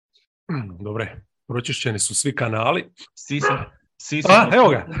Dobre, pročišćeni su svi kanali. Svi su Evo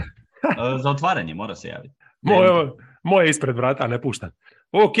ga. Za otvaranje mora se javiti. Moje ispred vrata, ne puštam.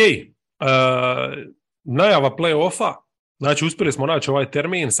 Ok, najava play-offa, znači uspjeli smo naći ovaj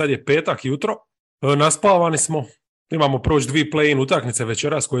termin, sad je petak jutro, naspavani smo, imamo proći 2 play-in utakmice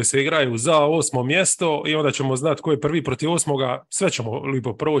večeras koje se igraju za 8. mjesto i onda ćemo znati ko je prvi protiv 8. Sve ćemo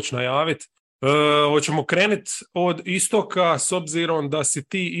lipo proći, najaviti. Hoćemo krenuti od istoka s obzirom da si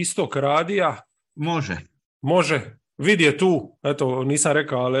ti istok radija. Može. Vidi je tu, eto nisam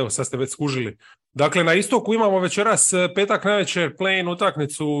rekao, ali evo sad ste već skužili. Dakle, na istoku imamo večeras petak navečer play-in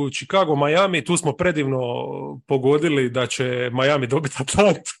utakmicu Chicago-Miami, tu smo predivno pogodili da će Miami dobiti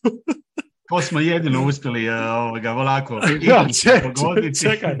Atlantu. To smo jedino uspjeli ovako pogoditi.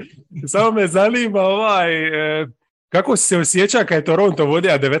 Čekaj, samo me zanima kako se osjeća kad je Toronto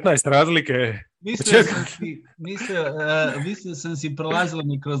vodio 19 razlike? Mislio sam si prolazilo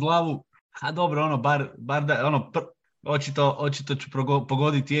mi kroz glavu, a dobro, bar da, očito ću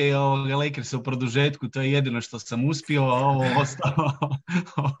pogoditi Lakers u produžetku, to je jedino što sam uspio, a ovo ostalo.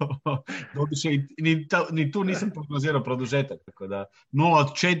 Doduše, ni tu nisam prognozirao produžetak, tako da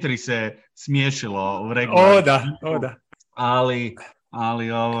 0-4 se smiješilo u regularnom. O da. Ali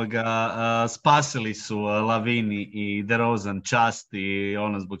spasili su Lavini i DeRozan čast i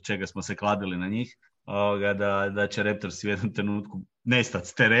ono zbog čega smo se kladili na njih, da će Raptors u jednom trenutku nestati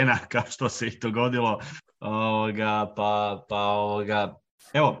s terena, kao što se i dogodilo.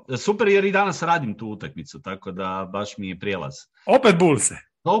 Evo, super jer i danas radim tu utakmicu, tako da baš mi je prijelaz.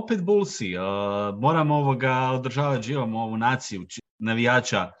 Opet Bullsi. Moram održavati živom ovu naciju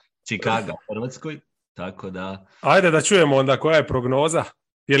navijača Chicaga u Hrvatskoj, tako da... Ajde da čujemo onda koja je prognoza.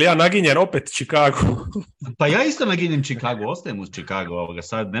 Je li ja naginjen opet Chicago? Pa ja isto naginjem Chicago, ostajem uz Chicago,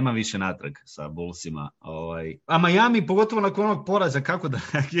 sad nema više natrag sa Bullsima. A Miami, pogotovo nakon onog poraza, kako da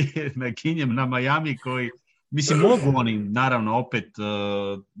naginjem na Miami koji... Mislim, mogu oni, naravno, opet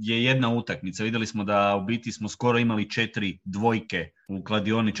je jedna utakmica. Vidjeli smo da u biti smo skoro imali 4 dvojke u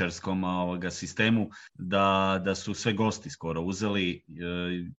kladioničarskom sistemu, da su sve gosti skoro uzeli.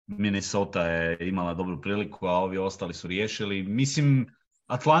 Minnesota je imala dobru priliku, a ovi ostali su riješili. Mislim,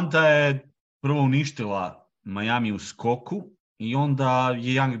 Atlanta je prvo uništila Miami u skoku i onda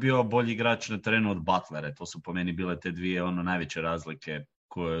je Young bio bolji igrač na terenu od Butlera. To su po meni bile te dvije najveće razlike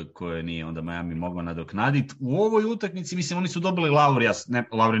koje nije onda Miami mogao nadoknaditi. U ovoj utakmici, mislim, oni su dobili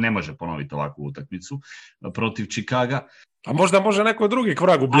Lauri ne može ponoviti ovakvu utakmicu protiv Chicaga. A možda može neko drugi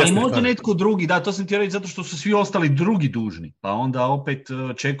kvragu bljesniti. Ali može netko drugi, da, to sam ti reći zato što su svi ostali drugi dužni. Pa onda opet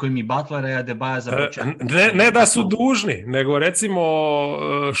čekujem i Butlera i Adebayo za početak. Ne da su dužni, nego recimo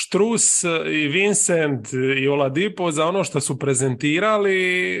Strus i Vincent i Oladipo za ono što su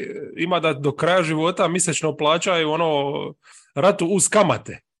prezentirali ima da do kraja života mjesečno plaćaju ratu uz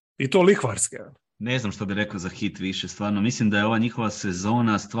kamate. I to lihvarske. Ne znam što bi rekao za hit više, stvarno. Mislim da je ova njihova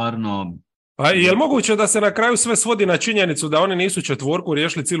sezona stvarno... A je li moguće da se na kraju sve svodi na činjenicu da oni nisu četvorku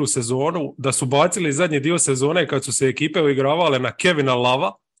riješili cijelu sezonu, da su bacili zadnji dio sezone kad su se ekipe uigravale na Kevina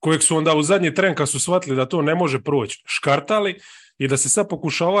Lava, kojeg su onda u zadnji tren kad su shvatili da to ne može proći, škartali i da se sad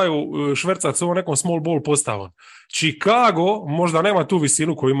pokušavaju švercati s ovom nekom small ball postavom. Chicago možda nema tu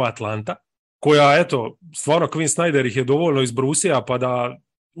visinu koju ima Atlanta, koja, eto, stvarno Quinn Snyder ih je dovoljno izbrusija, pa da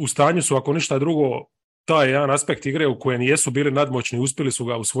u stanju su, ako ništa drugo, taj jedan aspekt igre u kojem jesu bili nadmoćni, uspjeli su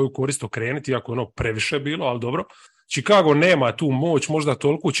ga u svoju korist okrenuti, iako je previše bilo, ali dobro. Chicago nema tu moć, možda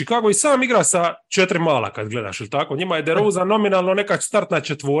toliko. Chicago i sam igra sa 4 mala kad gledaš, ili tako? Njima je DeRozan nominalno neka startna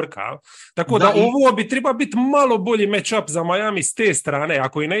četvorka. Tako da ovo bi treba biti malo bolji match-up za Miami s te strane.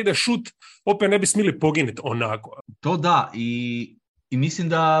 Ako i ne ide šut, opet ne bi smili poginiti onako. To da, i mislim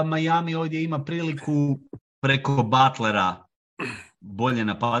da Miami ovdje ima priliku preko Butlera bolje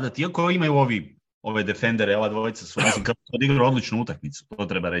napadati, iako imaju ove defendere, ova dvojica su odigrali odličnu utakmicu, to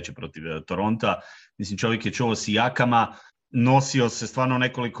treba reći, protiv Toronta. Mislim, čovjek je čuvao si jakama, nosio se stvarno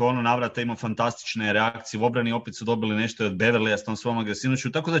nekoliko navrata, imao fantastične reakcije u obrani, opet su dobili nešto od Beverleya s tom svom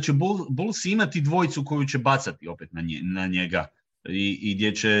agresivnošću, tako da će Bulls imati dvojicu koju će bacati opet na njega i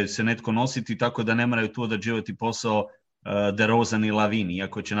gdje će se netko nositi, tako da ne moraju tu odrađivati posao DeRozan i Lavin,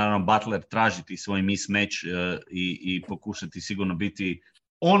 iako će naravno Butler tražiti svoj mismatch i pokušati sigurno biti,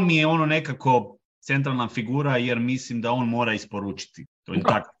 on mi je nekako centralna figura, jer mislim da on mora isporučiti. To je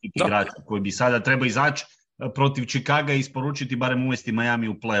takav igrač koji bi sada treba izaći protiv Chicaga i isporučiti, barem uvesti Miami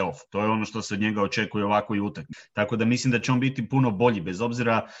u playoff. To je ono što se od njega očekuje ovako i utakmici. Tako da mislim da će on biti puno bolji, bez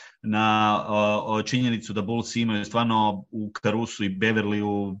obzira na činjenicu da Bulls imaju stvarno u Carusu i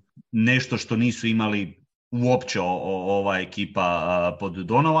Beverleyu nešto što nisu imali uopće ova ekipa pod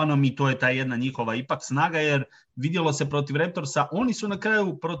Donovanom i to je ta jedna njihova ipak snaga, jer vidjelo se protiv Raptorsa, oni su na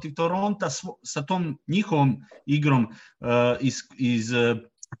kraju protiv Toronta sa tom njihovom igrom iz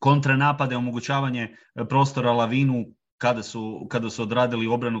kontranapade, omogućavanje prostora Lavinu kada su odradili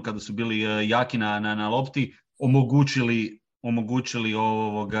obranu, kada su bili jaki na lopti, omogućili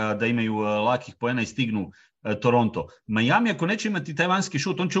da imaju lakih poena i stignu Toronto. Miami ako neće imati taj vanjski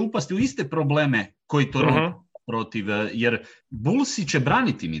šut, on će upasti u iste probleme koji Toronto protiv, jer Bullsi će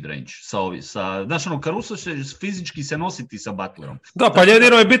braniti midrange znaš, Caruso će fizički se nositi sa Butlerom. Da, pa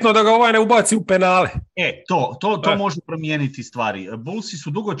jedino je bitno da ga ne ubaci u penale. To može promijeniti stvari. Bullsi su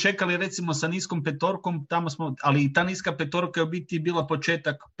dugo čekali, recimo sa niskom petorkom, ali i ta niska petorka je u biti bila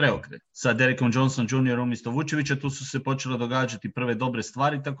početak preokret. Sa Derekom Johnson Jr. umjesto Vučevića, tu su se počele događati prve dobre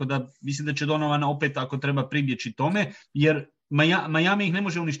stvari, tako da mislim da će Donovan opet, ako treba, pribjeći tome, jer Miami ih ne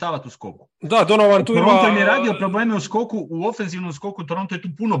može uništavati u skoku. Da, Donovan tu ima... Toronto im je radio probleme u skoku, u ofenzivnom skoku Toronto je tu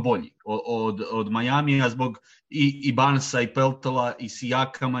puno bolji od Miamija zbog i Barnesa i Peltola i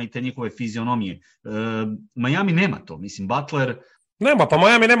Sijakama i te njihove fizionomije. Miami nema to, mislim, Butler... Nema, pa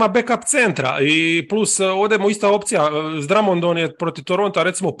Miami nema backup centra i plus ovdje mu ista opcija, s Drummondom je protiv Toronta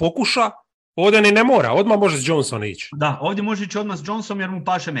recimo pokuša, ovdje ni ne mora, odmah može s Johnson ići. Da, ovdje može ići odmah s Johnsonom jer mu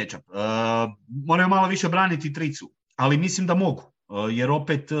paše matchup. Moraju malo više braniti tricu. Ali mislim da mogu, jer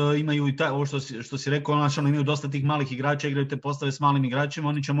opet imaju i ovo što si rekao, imaju dosta tih malih igrača, igraju te postave s malim igračima,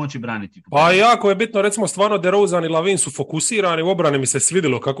 oni će moći braniti. Pa jako je bitno, recimo stvarno DeRozan i Lavin su fokusirani, u obrani mi se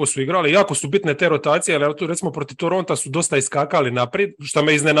svidilo kako su igrali, jako su bitne te rotacije, ali tu recimo protiv Toronta su dosta iskakali naprijed, što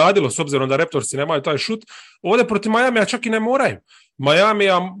me iznenadilo s obzirom da Raptorsi nemaju taj šut. Ovdje protiv Miamija čak i ne moraju.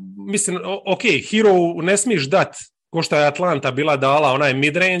 Miamija, mislim, ok, Hero ne smiješ dati, ko što je Atlanta bila dala onaj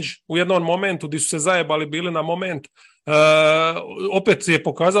midrange u jednom momentu gdje su se zajebali bili na moment. Opet je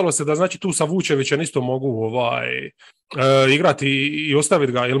pokazalo se da znači tu sa Vučevićem isto mogu igrati i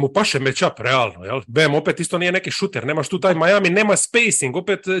ostaviti ga, jer mu paše matchup realno, jel? Bam, opet isto nije neki šuter, nemaš tu taj Miami, nema spacing,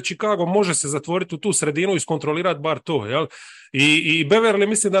 opet Chicago može se zatvoriti u tu sredinu i iskontrolirati bar to, jel? I Beverly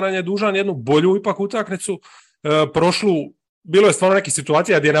mislim da nam je dužan jednu bolju ipak utakmicu, prošlu. Bilo je stvarno neke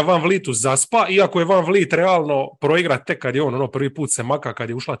situacija gdje je na Van Vlitu zaspa, iako je Van Vliet realno proigrat tek kad je on prvi put se maka kad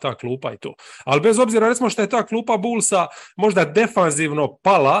je ušla ta klupa i to. Ali bez obzira recimo što je ta klupa Bullsa možda defanzivno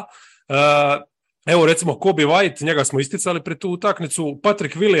pala, evo recimo Kobe White, njega smo isticali pred tu utakmicu,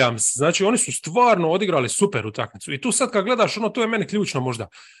 Patrick Williams, znači oni su stvarno odigrali super utakmicu. I tu sad kad gledaš, to je meni ključno možda.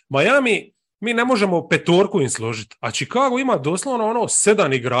 Miami, mi ne možemo petorku im složiti, a Chicago ima doslovno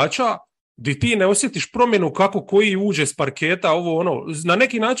 7 igrača di ti ne osjetiš promjenu kako koji uđe s parketa, na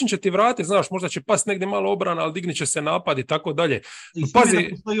neki način će ti vratiti, znaš, možda će pas negdje malo obrana, ali dignit će se napad i tako dalje. I pazi,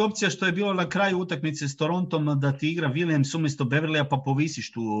 postoji opcija što je bilo na kraju utakmice s Torontom da ti igra Williams umjesto Beverleya pa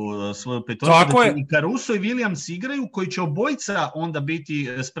povisiš tu svoju petorku. Tako je. I Caruso i Williams igraju koji će obojica onda biti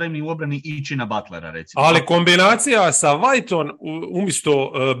spremni u obrani ići na Butlera, recimo. Ali kombinacija sa Whiteom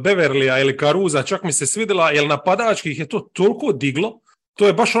umjesto Beverleya ili Carusa čak mi se svidjela, jer napadački ih je to toliko diglo. To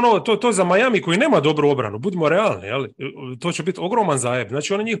je baš to za Miami koji nema dobru obranu, budimo realni, jel? To će biti ogroman zajeb.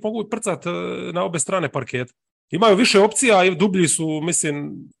 Znači oni njih mogu prcati na obe strane parketa. Imaju više opcija i dublji su,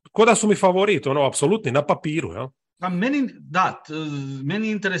 mislim, ko da su mi favorit, apsolutni, na papiru, jel? Pa meni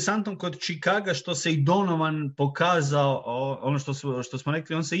je interesantno kod Chicaga što se i Donovan pokazao, ono što smo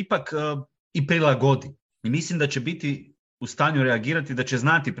rekli, on se ipak i prilagodi. I mislim da će biti u stanju reagirati, da će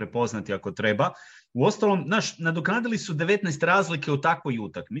znati prepoznati ako treba. Uostalom, nadoknadili su 19 razlike u takvoj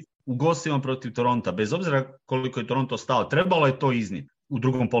utakmici u gostima protiv Toronta, bez obzira koliko je Toronto stao. Trebalo je to iznijeti u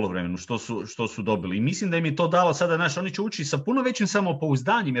drugom poluvremenu što su dobili. I mislim da im je to dalo sada, oni će ući sa puno većim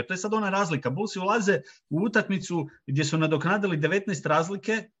samopouzdanjem, jer to je sad ona razlika. Bullsi ulaze u utakmicu gdje su nadoknadili 19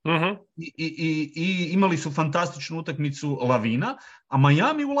 razlike i imali su fantastičnu utakmicu Lavina, a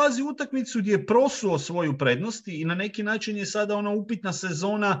Miami ulazi u utakmicu gdje je prosuo svoju prednost i na neki način je sada upitna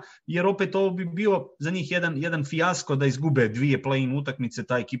sezona, jer opet ovo bi bio za njih jedan fijasko da izgube 2 play-in utakmice,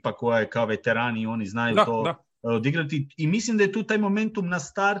 ta ekipa koja je kao veterani i oni znaju to odigrati. I mislim da je tu taj momentum na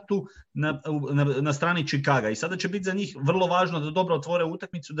startu na strani Chicaga i sada će biti za njih vrlo važno da dobro otvore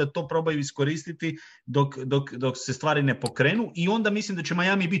utakmicu, da to probaju iskoristiti dok se stvari ne pokrenu i onda mislim da će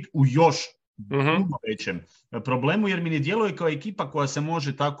Miami biti u još puno većem problemu, jer mi ne djeluje kao ekipa koja se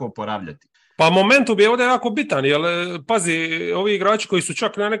može tako oporavljati. Pa momentum je ovdje jako bitan, jer pazi, ovi igrači koji su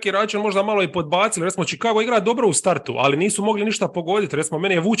čak na neki način možda malo i podbacili, recimo Chicago igra dobro u startu, ali nisu mogli ništa pogoditi, recimo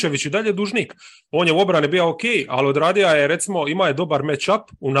meni je Vučević i dalje dužnik, on je u obrani bio ok, ali odradio je, recimo ima je dobar matchup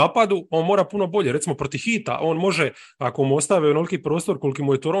u napadu, on mora puno bolje, recimo protiv Hita, on može, ako mu ostave onoliki prostor koliki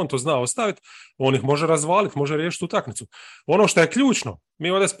mu je Toronto zna ostaviti, on ih može razvaliti, može riješiti utakmicu. Ono što je ključno, Mi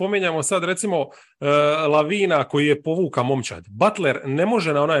ovdje spominjamo sad recimo Lavina koji je povuka momčad. Butler ne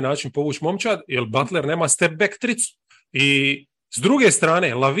može na onaj način povući momčad jer Butler nema step back tricu. I s druge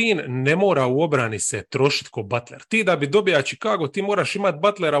strane, Lavin ne mora u obrani se trošiti ko Butler. Ti da bi dobija Chicago, ti moraš imati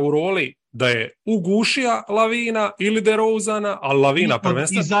Butlera u roli da je ugušija Lavina ili DeRozana, ali Lavina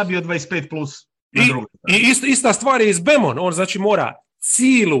prvenstveno. I zabio 25 plus. I ista stvar je i s Bemon. On znači mora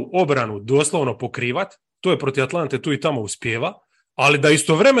cijelu obranu doslovno pokrivat. To je protiv Atlante tu i tamo uspijeva. Ali da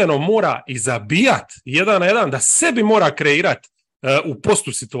istovremeno mora i zabijat 1-1, da sebi mora kreirat u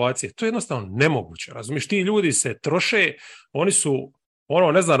postu situacije. To je jednostavno nemoguće. Razumiješ, ti ljudi se troše, oni su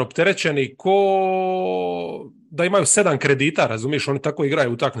opterećeni ko da imaju 7 kredita, razumiješ, oni tako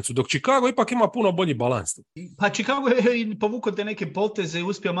igraju utakmicu, dok Chicago ipak ima puno bolji balans. Pa Chicago je povukao te neke poteze i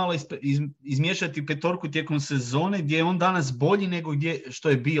uspio malo izmiješati petorku tijekom sezone, gdje je on danas bolji nego što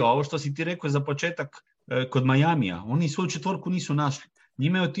je bio. A ovo što si ti rekao za početak kod Miamija, oni svoju četvorku nisu našli.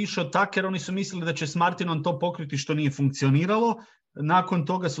 Njime je otišao Tucker, oni su mislili da će s Martinom to pokriti što nije funkcioniralo. Nakon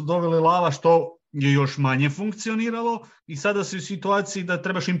toga su doveli Lava što je još manje funkcioniralo i sada si u situaciji da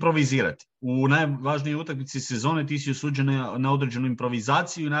trebaš improvizirati. U najvažnijoj utakmici sezone ti si osuđen na određenu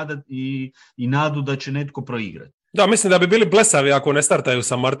improvizaciju i nadu da će netko proigrati. Da, mislim da bi bili blesavi ako ne startaju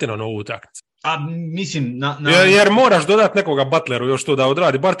sa Martinom na ovu utakmicu. A mislim... Jer moraš dodati nekoga Butleru još to da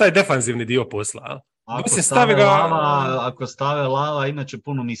odradi, bar taj defanzivni dio posla. Ako stave Lava, imat će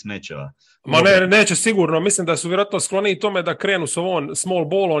puno mismečeva. Neće sigurno, mislim da su vjerojatno skloni tome da krenu s ovom small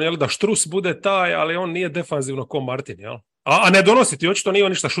ballom, jel, da Štrus bude taj, ali on nije defanzivno ko Martin, jel? A ne donosi ti, očito nije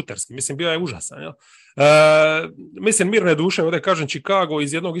ništa šuterski, mislim, bio je užasan, jel? Mislim, mirne duše, ovdje kažem Chicago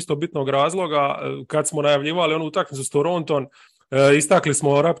iz jednog isto bitnog razloga, kad smo najavljivali onu utakmicu s Toronton, istakli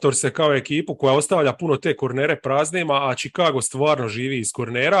smo Raptorse kao ekipu koja ostavlja puno te kornere praznima, a Chicago stvarno živi iz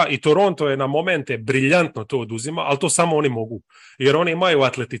kornera i Toronto je na momente briljantno to oduzima, ali to samo oni mogu. Jer oni imaju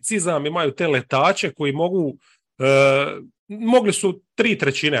atleticizam, imaju te letače koji mogli su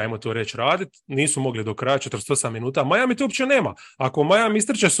 3/3, ajmo to reći, raditi, nisu mogli do kraja 48 minuta. Miami to uopće nema. Ako Miami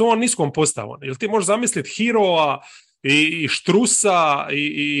istrče s ovom niskom postavom, jel ti možeš zamisliti Heroa i Štrusa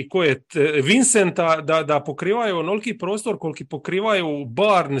i Vincenta da pokrivaju onoliki prostor koliki pokrivaju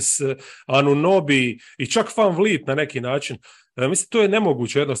Barnes, Anunoby i čak Van Vliet na neki način. Mislim, to je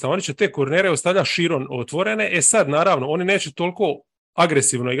nemoguće jednostavno. Oni će te kornere ostavljati širom otvorene. Sad, naravno, oni neće toliko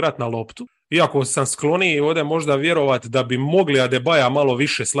agresivno igrati na loptu. Iako sam skloniji ovdje možda vjerovati da bi mogli Adebaja malo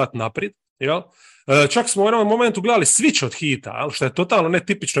više slat naprijed. Jel? Čak smo u jednom momentu gledali switch od Hita, što je totalno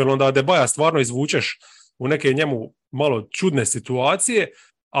netipično, jer onda Adebaja stvarno izvučeš u neke njemu malo čudne situacije,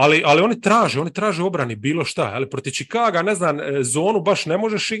 ali oni traže obrani bilo šta, ali protiv Chicaga, ne znam, zonu baš ne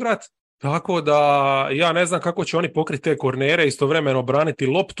možeš igrati, tako da ja ne znam kako će oni pokriti te kornere, istovremeno braniti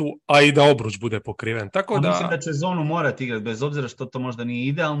loptu, a i da obruč bude pokriven. Tako da... Mislim da će zonu morati igrati, bez obzira što to možda nije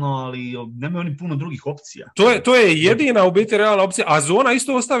idealno, ali nemaju oni puno drugih opcija. To je jedina u biti realna opcija, a zona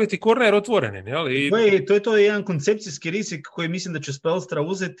isto ostaviti korner otvorenim. To je jedan koncepcijski rizik koji mislim da će Spelstra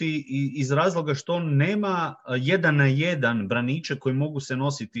uzeti iz razloga što on nema 1-1 braniče koji mogu se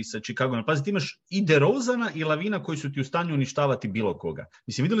nositi sa Chicagom. Pazi, ti imaš i DeRozana i Lavina koji su ti u stanju uništavati bilo koga.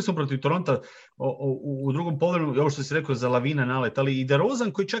 Mislim, vidjeli smo protiv Toronto u drugom poluvremenu, ovo što si rekao za Lavina nalet, ali i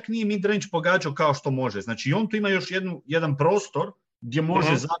DeRozan koji čak nije midrange pogađao kao što može. Znači on tu ima još jedan prostor gdje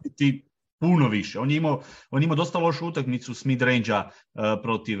može zabiti puno više. On je imao dosta lošu utakmicu s midrange-a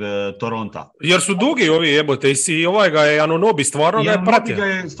protiv Toronta. Jer su dugi ovi jebote i ovaj ga je Anunoby stvarno ga je pratio. Ga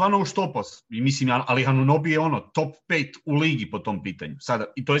je stvarno u štopos. I mislim, ali Anunoby je top 5 u ligi po tom pitanju.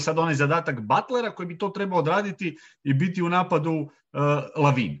 I to je sad onaj zadatak Butlera koji bi to trebao odraditi i biti u napadu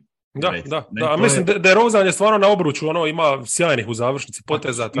Lavin. Da. Mislim da DeRozan je stvarno na obruču, ima sjajnih u završnici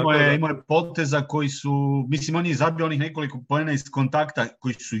poteza. Ima je poteza koji su, mislim, on je zabio onih nekoliko poena iz kontakta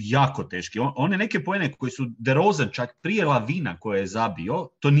koji su jako teški. One neke poene koji su DeRozan čak prije Lavina koje je zabio,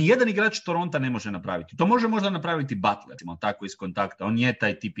 to nijedan igrač Toronta ne može napraviti. To može možda napraviti Butler, tako iz kontakta. On je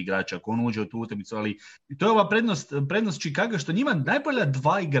taj tip igrača, ako on uđe u tu utakmicu, ali to je ova prednost Chicaga, što njima najbolja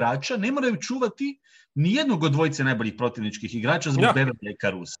dva igrača ne moraju čuvati ni jednog od dvojice najboljih protivničkih igrača zbog Beverlya i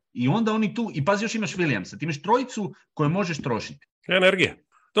Carusa. I onda oni tu, i pazi, još imaš Williamsa, ti imaš trojicu koje možeš trošiti. Energije.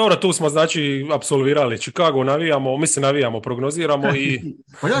 Dobro, tu smo znači apsolvirali Chicago, navijamo, prognoziramo i...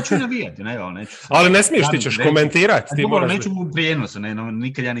 Pa ja ću navijati, neću. Ali ne smiješ, ti ćeš komentirati. Neću u prijenosu,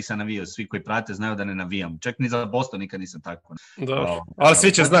 nikad ja nisam navijao, svi koji prate znaju da ne navijam. Čak ni za Boston nikad nisam tako. Dobro, ali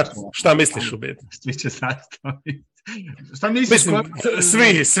svi će znati šta misliš u biti. Svi će znati šta misliš?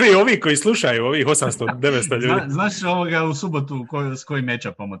 Mislim, svi ovi koji slušaju, ovih 800-900 ljudi. Znaš u subotu s kojim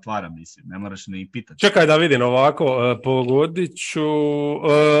matchupom otvaram, mislim, ne moraš ni pitati. Čekaj da vidim ovako, pogodit ću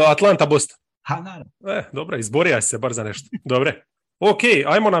Atlanta-Boston. Ha, naravno. Dobro, izborio se bar za nešto. Dobre. Ok,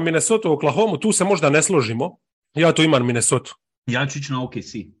 ajmo na Minnesota, Oklahoma, tu se možda ne složimo. Ja tu imam Minnesota. Ja ću ići na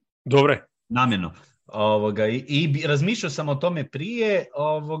OKC. Dobre. Namjerno. Razmišljao sam o tome prije,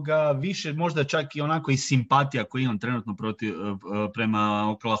 više možda čak i onako i simpatija koju imam trenutno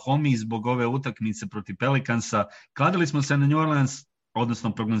prema Oklahomi zbog ove utakmice protiv Pelicansa. Kladili smo se na New Orleans,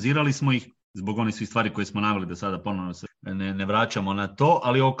 odnosno prognozirali smo ih zbog onih svih stvari koje smo naveli da sada ponovno se ne vraćamo na to,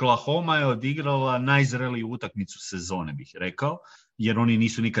 ali Oklahoma je odigrala najzreliju utakmicu sezone, bih rekao, jer oni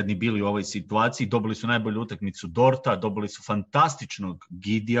nisu nikad ni bili u ovoj situaciji. Dobili su najbolju utakmicu Dorta, dobili su fantastičnog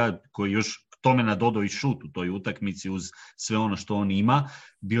Gidija koji još tome nadodao i šut u toj utakmici uz sve ono što on ima.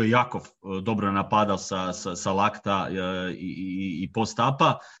 Bio jako dobro napadao sa lakta i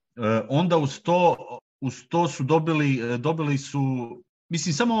post-upa. Onda uz to su dobili su,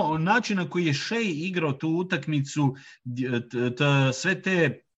 mislim, samo način na koji je Shea igrao tu utakmicu,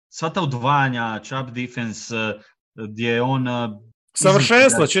 sva ta odvajanja, chop defense, gdje on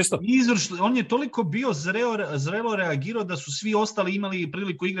savršenstvo, čisto. On je toliko bio zrelo reagirao da su svi ostali imali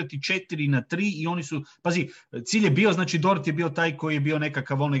priliku igrati 4-3 i oni su, pazi, cilj je bio, znači Dort je bio taj koji je bio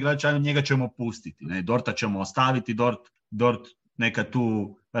nekakav ono igrač, a njega ćemo pustiti, ne? Dorta ćemo ostaviti, Dort neka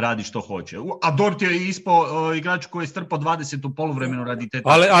tu radi što hoće. A Dort je ispao igrač koji je strpao 20 u poluvremenu radi te.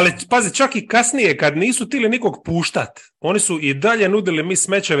 Ali pazi, čak i kasnije kad nisu tili nikog puštat, oni su i dalje nudili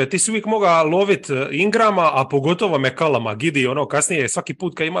mismečeve, ti si uvijek mogao loviti Ingrama, a pogotovo McCalluma, Gidi, kasnije svaki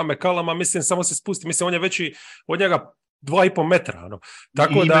put kad ima McCalluma, mislim, samo se spusti, mislim, on je veći od njega 2,5 metra.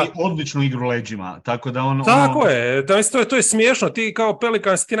 Tako I da odličnu igru leđima. Tako da Tako je, to je smiješno. Ti kao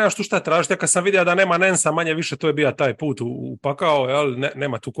Pelicans, ti nemaš tu šta tražiti. Ja kad sam vidio da nema Nensa, manje više to je bio taj put u pakao,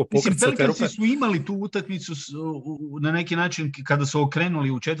 nema tu ko pokriti sve te rupe. Pelicansi su imali tu utakmicu na neki način kada su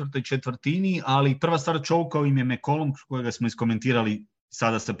okrenuli u četvrtoj četvrtini, ali prva stvar čovkao im je McCollum, kojega smo iskomentirali,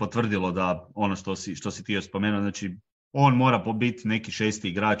 sada se potvrdilo da ono što si ti još spomenuo, znači on mora biti neki 6.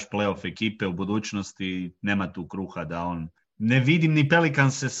 igrač playoff ekipe u budućnosti, nema tu kruha da on... Ne vidim ni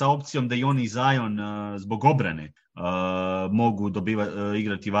Pelicanse sa opcijom da i oni i Zion zbog obrane mogu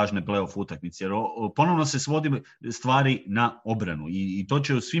igrati važne playoff utakmice, jer ponovno se svodi stvari na obranu i to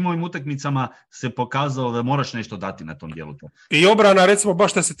će u svim ovim utakmicama se pokazalo da moraš nešto dati na tom dijelu. I obrana, recimo,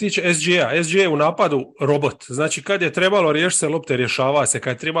 baš što se tiče SGA. SGA je u napadu robot, znači kad je trebalo riješiti se lopte, rješava se,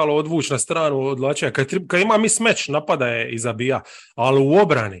 kad je trebalo odvući na stranu, odlačenja, kad ima mismatch, napada je i zabija, ali u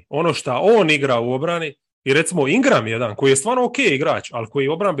obrani, ono što on igra u obrani, i recimo Ingram jedan, koji je stvarno ok igrač, ali koji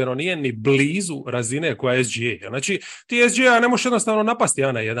obrambeno nije ni blizu razine koja je SGA. Znači, ti SGA ne možeš jednostavno napasti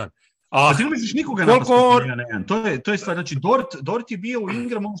 1-1. A ti ne misliš nikoga napasti 1-1. To je stvar. Znači, Dort je bio u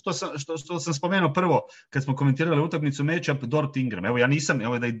Ingramu, što sam spomenuo prvo, kad smo komentirali utakmicu matchup Dort Ingram. Evo, ja nisam,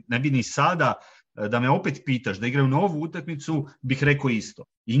 evo da ne bi ni sada, da me opet pitaš da igraju novu utakmicu, bih rekao isto.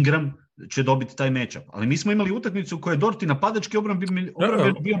 Ingram će dobiti taj matchup. Ali mi smo imali utakmicu u kojoj je Dort i napadački obrambeno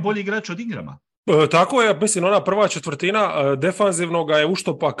bio bolji igrač od Ingrama. Tako je, mislim, ona prva četvrtina defanzivnog je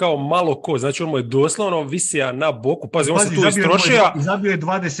uštopa kao malo ko, znači on mu je doslovno visija na boku, pazi on se tu istrošija. Zabio je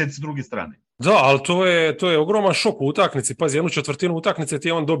 20 s druge strane. Da, ali to je ogroman šok u utakmici, pazi, jednu četvrtinu utakmice ti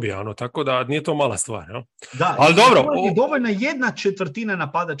je on dobija, tako da nije to mala stvar. No? Da, ali dobro. Je dovoljna 1/4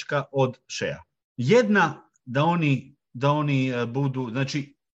 napadačka od Shea. Jedna da oni budu,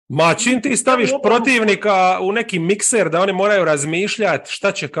 znači... Ma čim ti staviš protivnika u neki mikser da oni moraju razmišljati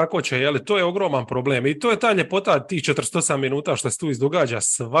šta će, kako će, to je ogroman problem. I to je ta ljepota tih 48 minuta što se tu izdogađa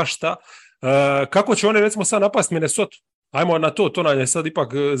svašta. Kako će oni recimo sad napast Minnesota? Ajmo na to nam je sad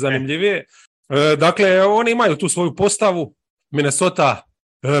ipak zanimljivije. Dakle, oni imaju tu svoju postavu. Minnesota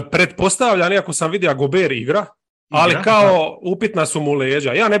pretpostavlja, iako sam vidio Gobert igra, ali kao upitna su mu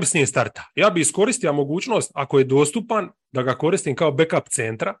leđa. Ja ne bi s njim starta. Ja bi iskoristio mogućnost, ako je dostupan, da ga koristim kao backup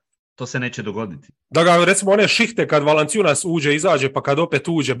centra. To se neće dogoditi. Da ga, recimo, one šihte kad Valanciunas uđe, izađe, pa kad opet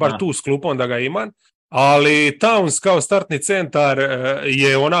uđe, bar tu s klupom da ga imam. Ali Towns kao startni centar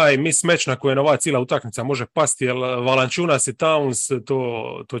je onaj mismatch na kojem ova cijela utakmica može pasti, jer Valanciunas i Towns,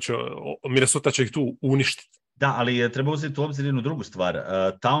 to će, Minnesota će ih tu uništiti. Da, ali treba uzeti u obzir jednu drugu stvar.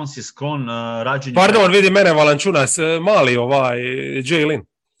 Towns je sklon rađenju... Pardon, vidi mene Valanciunas, mali Jalen.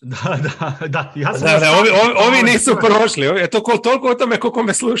 Da. Ja sam ovi nisu prošli. Je to toliko o tome koliko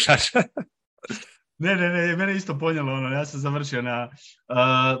me slušaš. Ne, mene isto ponjelo ja sam završio na...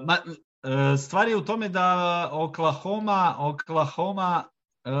 stvar je u tome da Oklahoma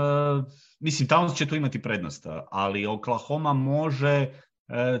mislim, Towns će tu imati prednost, ali Oklahoma može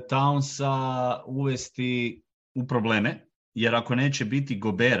Townsa uvesti u probleme, jer ako neće biti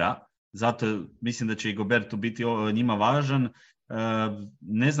Gobera, zato mislim da će i Gobert tu biti njima važan,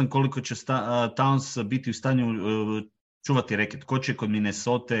 ne znam koliko će Towns biti u stanju čuvati reket. Ko će kod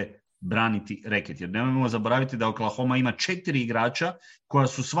Minnesota braniti reket. Jer nemojmo zaboraviti da Oklahoma ima 4 igrača koja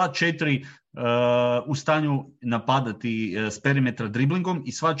su sva 4 u stanju napadati s perimetra driblingom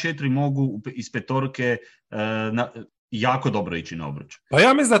i sva 4 mogu iz petorke jako dobro ići na obruč. Pa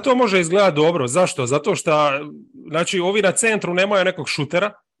ja mislim da to može izgledati dobro. Zašto? Zato što znači, ovi na centru nemaju nekog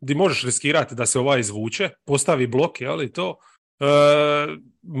šutera gdje možeš riskirati da se ovaj izvuče, postavi blok, jel, i to.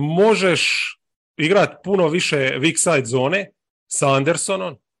 Možeš igrati puno više weak side zone sa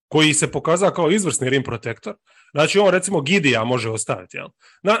Andersonom, koji se pokazao kao izvrsni rim protektor. Znači on recimo Gidija može ostaviti. Jel?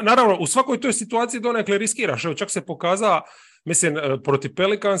 Naravno, u svakoj toj situaciji donekle riskiraš. Evo, čak se pokazao, mislim, protiv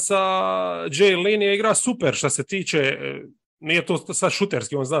Pelicansa, Jay Lin je igra super što se tiče, nije to sad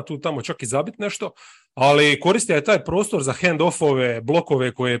šuterski, on zna tu tamo čak i zabiti nešto, ali koristio je taj prostor za hand-offove,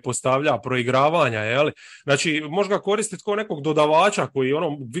 blokove koje postavlja, proigravanja, jel? Znači, može ga koristiti kao nekog dodavača koji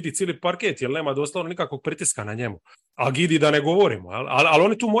vidi cijeli parket, jer nema doslovno nikakvog pritiska na njemu. A Gidi da ne govorimo, jel? Ali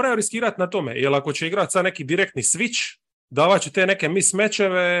oni tu moraju riskirati na tome, jer ako će igrati sad neki direktni switch, davat će te neke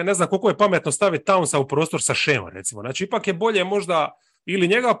mismečeve, ne znam koliko je pametno staviti Townsa u prostor sa Shema, recimo. Znači, ipak je bolje možda ili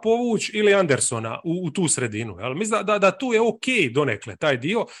njega povući ili Andersona u tu sredinu. Jel? Mislim da tu je ok donekle taj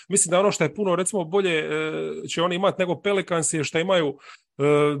dio. Mislim da ono što je puno recimo bolje će oni imati nego Pelicans je što imaju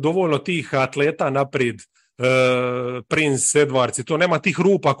dovoljno tih atleta naprijed, Prince, Edwards i to, nema tih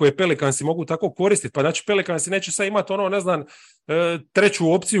rupa koje Pelicansi mogu tako koristiti. Pa znači Pelicansi neće sad imati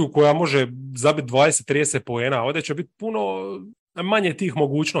treću opciju koja može zabiti 20-30 poena. Ovdje će biti puno manje tih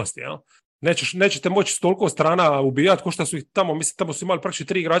mogućnosti. Jel? Nećete moći s toliko strana ubijati ko što su ih tamo, mislim, tamo su imali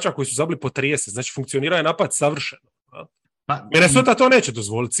praktički 3 igrača koji su zabili po 30, znači funkcionira je napad savršeno. Minnesota to neće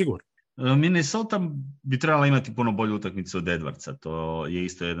dozvoliti, sigurno. Minnesota bi trebala imati puno bolju utakmicu od Edwardsa, to je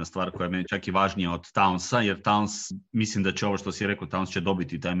isto jedna stvar koja je meni čak i važnija od Townsa, jer Towns, mislim da će ovo što si rekao, Towns će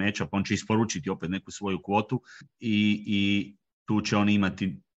dobiti taj matchup, on će isporučiti opet neku svoju kvotu i tu će on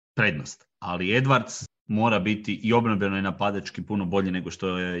imati prednost. Ali Edwards mora biti i obrambeno i napadački puno bolji nego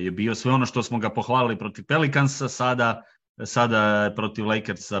što je bio. Sve ono što smo ga pohvalili protiv Pelicansa, sada je protiv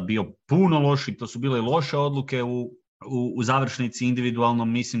Lakersa bio puno loši, to su bile loše odluke u završnici individualno.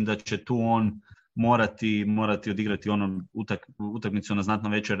 Mislim da će tu on morati odigrati utakmicu na znatno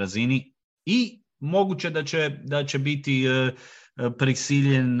većoj razini i moguće da će biti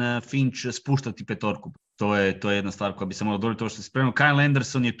prisiljen Finch spuštati petorku. To je jedna stvar koja bi se morala dobiti, to što se spremno. Kyle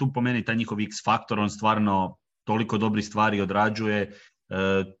Anderson je tu po meni taj njihov x-faktor, on stvarno toliko dobrih stvari odrađuje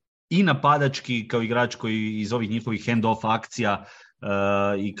i napadački kao igrač koji iz ovih njihovih hand-off akcija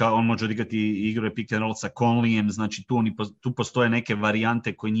i on može odigrati igru pick and roll sa Conleyem, znači tu postoje neke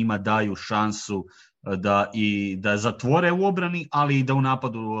varijante koje njima daju šansu da zatvore u obrani, ali i da u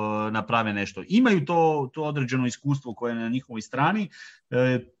napadu naprave nešto. Imaju to određeno iskustvo koje je na njihovoj strani.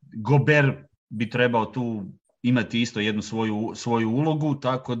 Gobert bi trebao tu imati isto jednu svoju ulogu,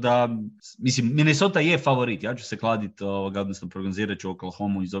 tako da, mislim, Minnesota je favorit, ja ću se kladiti, odnosno prognozirat ću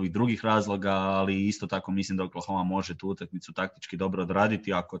Oklahoma iz ovih drugih razloga, ali isto tako mislim da Oklahoma može tu utakmicu taktički dobro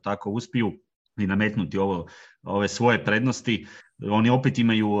odraditi, ako tako uspiju i nametnuti ove svoje prednosti. Oni opet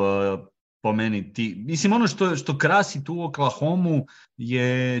imaju po meni mislim, ono što krasi tu Oklahomu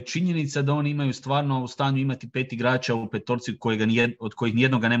je činjenica da oni imaju stvarno u stanju imati 5 igrača u petorci od kojih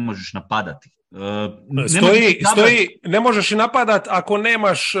nijednoga ne možeš napadati. Ne možeš i napadat ako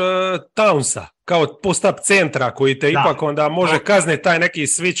nemaš Townsa kao post-up centra koji te ipak onda može kazniti taj neki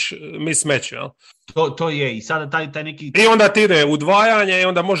switch mismatch. Jel? To je i sada taj neki... I onda ti ide udvajanje i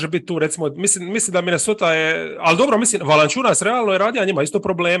onda može biti tu recimo, mislim da Minnesota je, ali dobro, mislim, Valanciunas realno je radio njima isto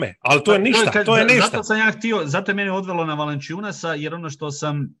probleme, ali to je ništa, to je ništa. Zato sam ja htio, zato je mene odvelo na Valanciunasa, jer ono što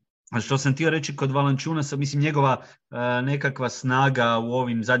sam htio reći kod Valanciunasa, mislim, njegova nekakva snaga u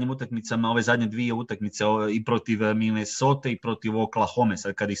ovim zadnjim utakmicama, ove zadnje 2 utakmice i protiv Minnesota i protiv Oklahoma,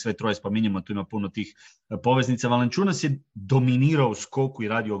 sad kad ih sve troje spominjemo, tu ima puno tih poveznica. Valanciunas je dominirao u skoku i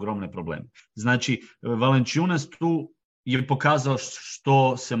radio ogromne probleme. Znači, Valanciunas tu je pokazao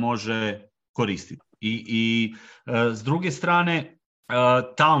što se može koristiti. I s druge strane,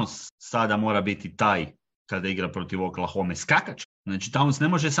 Towns sada mora biti taj kada igra protiv Oklahoma skakač. Znači, Towns ne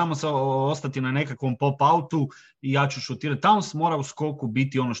može samo ostati na nekakvom pop-outu i ja ću šutirati. Towns mora u skoku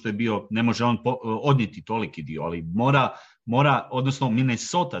biti ono što je bio, ne može on odnijeti toliki dio, ali mora, odnosno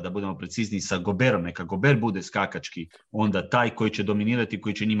Minnesota, da budemo precizni, sa Goberom, neka Gobert bude skakački, onda taj koji će dominirati,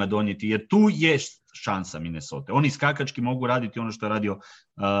 koji će njima donijeti, jer tu je šansa Minnesota. Oni skakački mogu raditi ono što je radio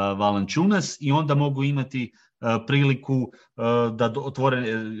Valanciunas i onda mogu imati priliku da otvore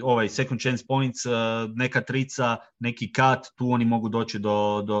ovaj second chance points, neka trica, neki kat, tu oni mogu doći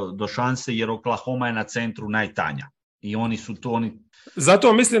do šanse, jer Oklahoma je na centru najtanja. I oni su to,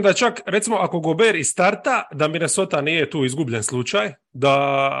 Zato mislim da čak, recimo, ako Gobert i starta, da Minnesota nije tu izgubljen slučaj,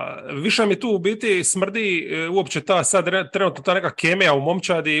 da više mi tu u biti smrdi uopće ta sad trenutno ta neka kemija u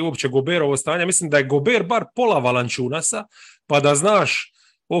momčadi i uopće Goberovo stanje. Mislim da je Gobert bar pola Valančunasa, pa da znaš,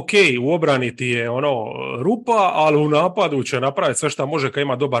 ok, u obrani ti je rupa, ali u napadu će napraviti sve što može kad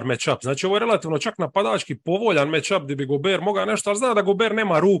ima dobar match-up. Znači ovo je relativno čak napadački povoljan match-up gdje bi Gobert mogao nešto, ali zna da Gobert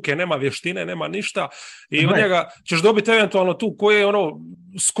nema ruke, nema vještine, nema ništa i od njega ćeš dobiti eventualno tu koji je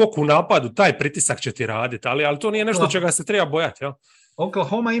skok u napadu, taj pritisak će ti raditi, ali to nije nešto čega se treba bojati. Ja?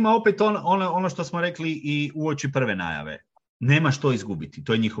 Oklahoma ima opet ono što smo rekli i uoči prve najave. Nema što izgubiti,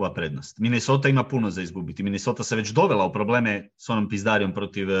 to je njihova prednost. Minnesota ima puno za izgubiti. Minnesota se već dovela u probleme s onom pizdarijom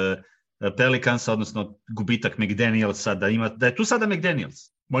protiv Pelicansa, odnosno gubitak McDanielsa, da je tu sada McDaniels.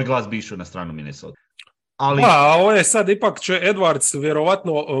 Moj glas bi išao na stranu Minnesota. Ali... A ovo je sad, ipak će Edwards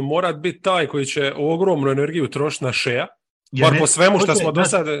vjerovatno morat biti taj koji će ogromnu energiju trošiti na Shea. Bar po svemu što smo do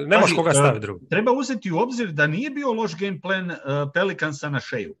sad, nemaš koga staviti drugo. Treba uzeti u obzir da nije bio loš game plan Pelicansa na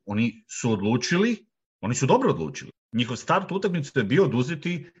Sheu. Oni su dobro odlučili. Njihov start utakmicu je bio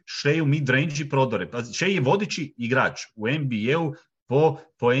oduzeti Sheu mid-range i prodore. Pa Shea je vodeći igrač u NBA-u po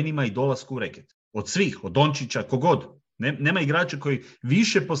poenima i dolasku u reket. Od svih, od Dončića, kogod. Nema igrača koji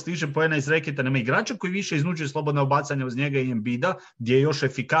više postiže poena iz reketa, nema igrača koji više iznuđuje slobodne obacanja uz njega i Embida, gdje je još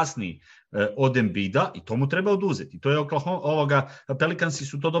efikasniji od Embida i to mu treba oduzeti. To je Pelicansi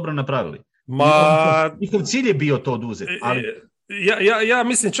su to dobro napravili. Njihov cilj je bio to oduzeti, ali... Ja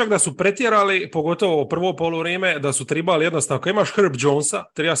mislim čak da su pretjerali, pogotovo prvo poluvrijeme, da su tribali jednostavno, ako imaš Herb Jonesa,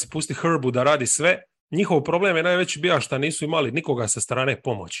 treba se pusti Herbu da radi sve. Njihov problem je najveći bio što nisu imali nikoga sa strane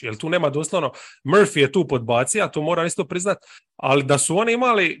pomoći, jer tu nema doslovno, Murphy je tu podbacija, to moram isto priznat, ali da su oni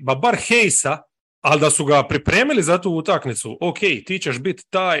imali, bar Hayesa, ali da su ga pripremili za tu utakmicu, ok, ti ćeš biti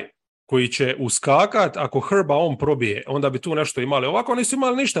taj koji će uskakat, ako Herba on probije, onda bi tu nešto imali. Ovako nisu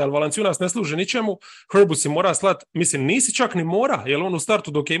imali ništa, jer Valanciunas ne služi ničemu, Herbu si mora slat, mislim, nisi čak ni mora, jer on u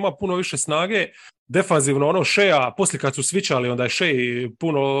startu dok je ima puno više snage, defanzivno Shea, poslije kad su svičali, onda je Shea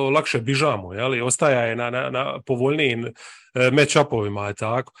puno lakše bižamo, jeli? Ostaja je na povoljnijim match-upovima,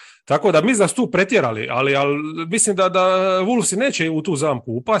 tako da mi da su tu pretjerali, ali mislim da Wolvesi neće u tu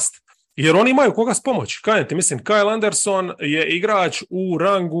zamku upast, jer oni imaju koga s pomoći. Mislim, Kyle Anderson je igrač u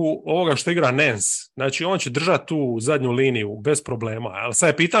rangu ovoga što igra Nance. Znači, on će držati tu zadnju liniju bez problema. Ali sad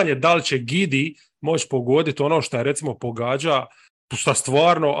je pitanje da li će Gidi moći pogoditi ono što je recimo pogađa, šta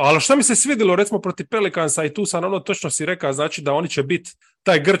stvarno, ali šta mi se svidilo recimo protiv Pelicansa i tu sam točno si rekao, znači da oni će biti,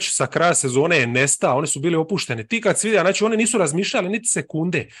 taj grč sa kraja sezone je nestao, oni su bili opušteni. Ti kad svidja, znači oni nisu razmišljali niti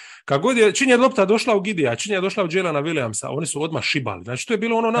sekunde. Kad god čim je lopta došla u Gidija, čim je došla u Jelena Williamsa, oni su odmah šibali. Znači to je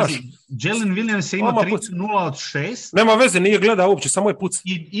bilo naš. Jelen Williams je imao 3-0 od 6. Nema veze, nije gledao uopće, samo je puc.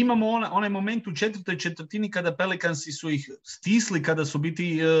 I imamo onaj moment u četvrtoj četvrtini kada Pelicansi su ih stisli, kada su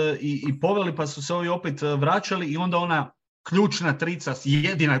biti i poveli, pa su se ovi opet vraćali i onda ona ključna trica,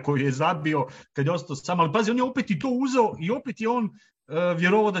 jedina koju je zabio kad je ostao sam, ali pazi, on je opet i to uzeo i opet je on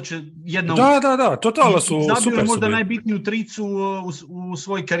vjerovao da će jedna... Da, totalno su super. Zabio je možda najbitniju tricu u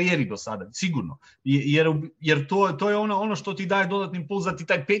svojoj karijeri do sada, sigurno. Jer to je ono što ti daje dodatni puls za ti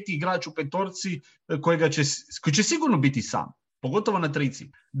taj peti igrač u petorci koji će sigurno biti sam, pogotovo na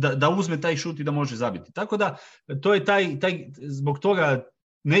trici, da uzme taj šut i da može zabiti. Tako da, to je taj zbog toga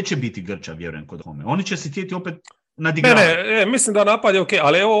neće biti grča, vjerujem, kod Home. Oni će se htjeti opet Ne, mislim da napad je ok,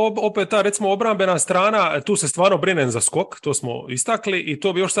 ali evo opet ta recimo obrambena strana, tu se stvarno brinem za skok, to smo istakli i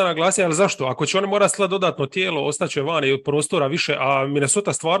to bi još sad naglasio, ali zašto? Ako će oni morati slati dodatno tijelo, ostaće van i prostora više, a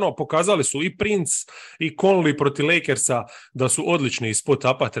Minnesota stvarno pokazali su i Prince i Conley protiv Lakersa da su odlični iz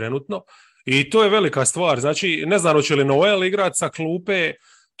spot-upa trenutno i to je velika stvar, znači ne znam hoće li Noel igrati sa klupe,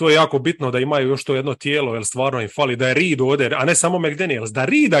 to je jako bitno da imaju još to jedno tijelo, jer stvarno im fali, da je Reed ovdje, a ne samo McDaniels, da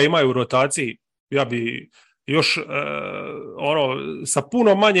Reeda imaju u rotaciji, ja bi još sa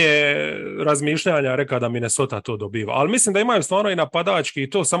puno manje razmišljanja rekao da Minnesota to dobiva. Ali mislim da imaju stvarno i napadački i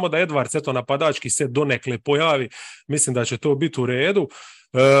to samo da Edwards napadački se donekle pojavi. Mislim da će to biti u redu.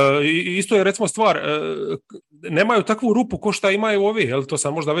 Isto je recimo stvar, nemaju takvu rupu ko šta imaju ovi, jel, to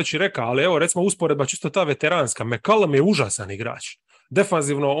sam možda već i rekao, ali evo recimo usporedba čisto ta veteranska. McCallum je užasan igrač.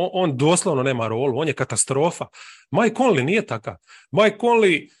 Defanzivno on doslovno nema rolu, on je katastrofa. Mike Conley nije takav. Mike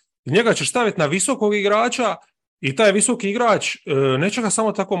Conley, njega ćeš staviti na visokog igrača i taj visoki igrač neće ga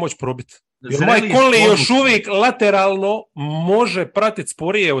samo tako moći probiti. Jer Mike Conley još uvijek lateralno može pratiti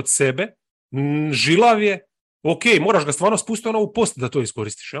sporije od sebe, žilav je, ok, moraš ga stvarno spustiti u post da to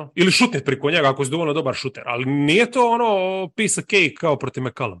iskoristiš, ja? Ili šutniti priko njega ako si dovoljno dobar šuter, ali nije to piece of cake kao protiv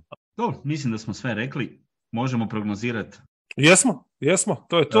McCallum. Dobro, mislim da smo sve rekli, možemo prognozirati. Jesmo,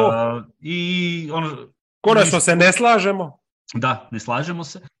 to je to. Konačno se ne slažemo. Da, ne slažemo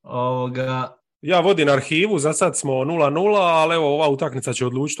se. Ja vodim arhivu, za sad smo 0-0, ali evo ova utakmica će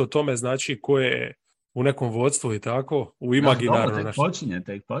odlučiti o tome, znači ko je u nekom vodstvu i tako, u imaginarno.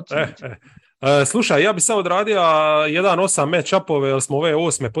 Tek počinje. Slušaj, ja bi sad odradio 1-8 match-upove, jer smo ove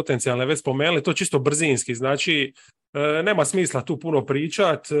 8 potencijalne već spomenuli, to čisto brzinski, znači nema smisla tu puno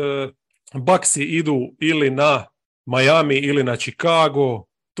pričat. Bucksi idu ili na Miami ili na Chicago,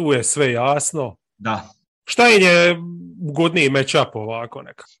 tu je sve jasno. Da. Šta im je ugodniji match-up ovako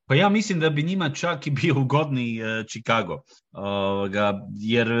neka? Pa ja mislim da bi njima čak i bio ugodniji Chicago.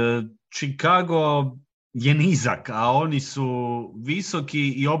 Jer Chicago je nizak, a oni su visoki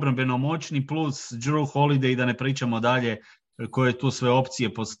i obrambeno moćni, plus Drew Holiday, da ne pričamo dalje koje tu sve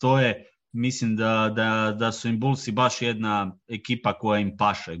opcije postoje. Mislim da su im Bullsi baš jedna ekipa koja im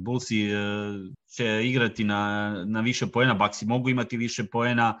paše. Bullsi će igrati na više poena, Bucksi mogu imati više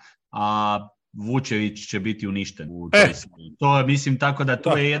poena, a Vučević će biti uništen. To je, mislim, tako da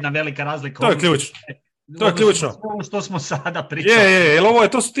to je jedna velika razlika. To je ključno. To je ključno. Što smo sada pričali. Jer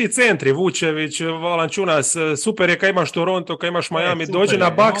to su ti centri, Vučević, Valančunas, super je kad imaš Toronto, kad imaš Miami, dođe na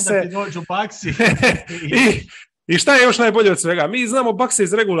Buckse. Onda ti dođu Bucksi. I šta je još najbolje od svega? Mi znamo Buckse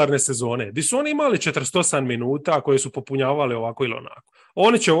iz regularne sezone, gdje su oni imali 48 minuta koje su popunjavali ovako ili onako.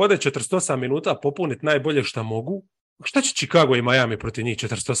 Oni će ovdje 48 minuta popuniti najbolje što mogu. Šta će Chicago i Miami protiv njih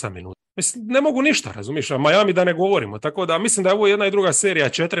 48 minuta? Mislim, ne mogu ništa, razumiješ? A Miami da ne govorimo. Tako da mislim da je ovo jedna i druga serija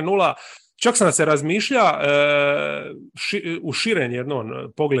 4-0. Čak sam se razmišlja u širen jednom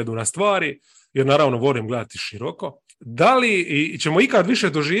pogledu na stvari, jer naravno volim gledati široko. Da li ćemo ikad više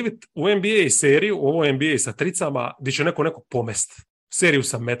doživjeti u NBA seriju, u ovoj NBA sa tricama, gdje će neko pomest? Seriju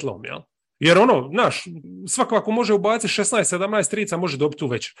sa metlom, jel? Jer svako ako može ubaciti 16-17 trica, može dobiti tu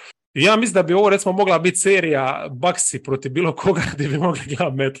večer. I ja mislim da bi ovo recimo mogla biti serija Bucksi protiv bilo koga gdje bi mogli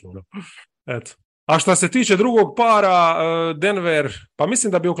gledati metlu. No. Eto. A što se tiče drugog para, Denver, pa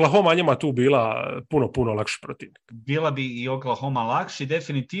mislim da bi Oklahoma njima tu bila puno lakši protivnik. Bila bi i Oklahoma lakši,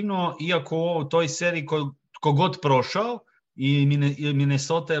 definitivno, iako u toj seriji kogod prošao, i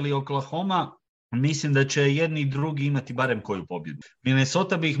Minnesota ili Oklahoma, mislim da će jedni i drugi imati barem koju pobjedu.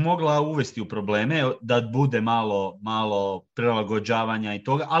 Minnesota bi ih mogla uvesti u probleme, da bude malo prilagođavanja i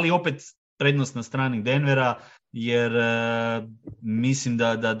toga, ali opet prednost na strani Denvera, jer mislim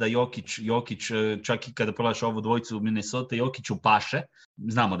da Jokić, čak i kada pogledaš ovu dvojicu Minnesota, Jokiću paše.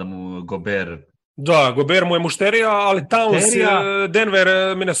 Znamo da mu Gobert... Da, Gobert mu je mušterija, ali Towns,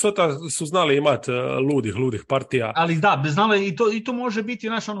 Denver, Minnesota su znali imati ludih partija. Ali da, znali, i to može biti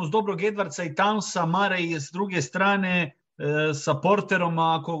uz dobrog Edwardsa i Townsa, Murray s druge strane, sa Porterom,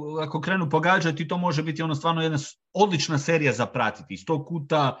 ako krenu pogađati, to može biti stvarno jedna odlična serija za pratiti. Iz tog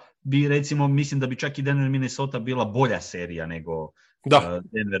kuta bi, recimo, mislim da bi čak i Denver Minnesota bila bolja serija nego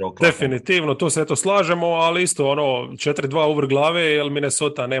Denver Oklahoma. Definitivno, to se slažemo, ali isto 4-2 uvrh glave, jer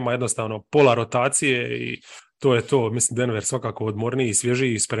Minnesota nema jednostavno pola rotacije i to je to. Mislim, Denver svakako odmorniji,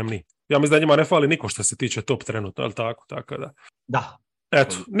 svježiji i spremniji. Ja mislim da njima ne fali niko što se tiče top trenutno, ali tako da. Da.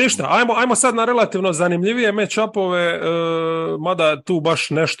 Eto, ništa, ajmo sad na relativno zanimljivije match-upove, mada tu baš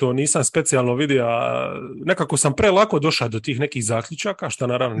nešto nisam specijalno vidio, nekako sam prelako došao do tih nekih zaključaka, što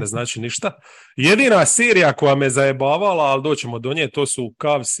naravno ne znači ništa. Jedina serija koja me zajebavala, ali doćemo do nje, to su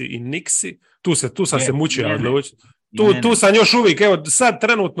Cavsi i Knicksi, tu sam se mučio odlučiti. Tu sam još uvijek, evo sad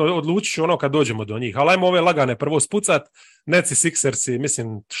trenutno odlučit ću kad dođemo do njih, ali ajmo ove lagane prvo spucat. Neci, Sixersi,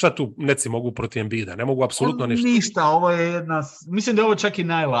 mislim, šta tu Neci mogu protiv Embida? Ne mogu apsolutno ništa. Ništa, ovo je mislim da je ovo čak i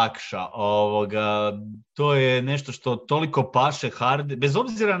najlakša. To je nešto što toliko paše Harden, bez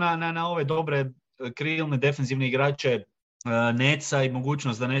obzira na ove dobre krilne defensivne igrače Neca i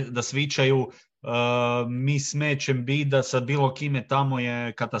mogućnost da svičaju, mi smećem Embida sa bilo kime tamo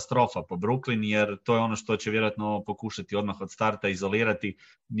je katastrofa po Brooklyn, jer to je ono što će vjerojatno pokušati odmah od starta izolirati.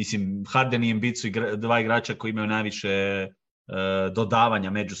 Mislim, Harden i Embiid su dva igrača koji imaju najviše dodavanja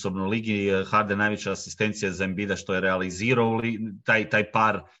međusobno u ligi. Harden najviše asistencija za Embida što je realizirao taj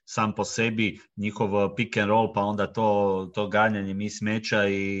par sam po sebi, njihov pick and roll, pa onda to ganjanje mismeča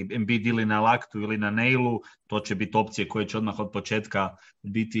i Embiid ili na laktu ili na nailu, to će biti opcije koje će odmah od početka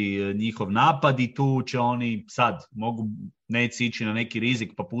biti njihov napad i tu će oni sad neće ići na neki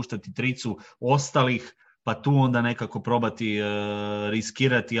rizik pa puštati tricu ostalih, pa tu onda nekako probati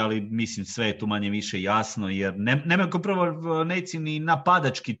riskirati, ali mislim sve je tu manje više jasno, jer nema ko prvo neci ni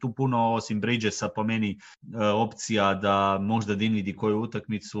napadački tu puno osim Bridgesa po meni opcija da možda dinvidi koju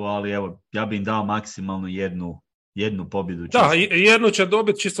utakmicu, ali evo, ja bi im dao maksimalno jednu jednu pobjedu. Da, jednu će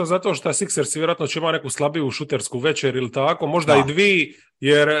dobiti čisto zato što Sixers vjerojatno će imati neku slabiju šutersku večer ili tako, možda i dvi,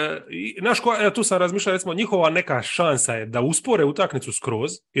 jer tu sam razmišljao, recimo, njihova neka šansa je da uspore utakmicu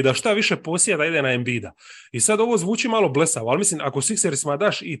skroz i da šta više posjeda ide na Embida. I sad ovo zvuči malo blesavo, ali mislim, ako Sixersima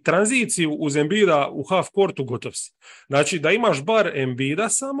daš i tranziciju uz Embida u half courtu, gotov si. Znači, da imaš bar Embida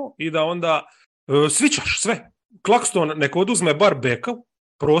samo i da onda svičaš sve. Claxton nek oduzme bar backup,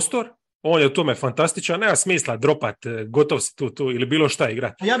 prostor, on je u tome fantastičan, nema smisla dropat, gotov si tu ili bilo šta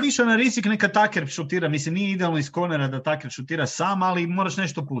igrati. Ja bi išao na rizik neka Tucker šutira, mislim nije idealno iz kornera da Tucker šutira sam, ali moraš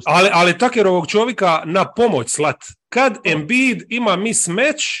nešto pustiti. Ali Tuckerovog čovjeka na pomoć slat. Kad Embiid ima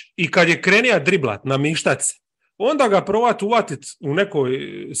mismatch i kad je krenija driblat na mištac, onda ga probati uvatiti u nekoj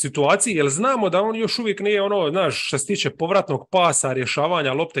situaciji, jer znamo da on još uvijek nije što se tiče povratnog pasa,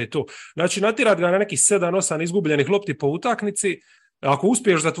 rješavanja lopte i to. Znači, natirat ga na nekih 7-8 izgubljenih lopti po utakmici. Ako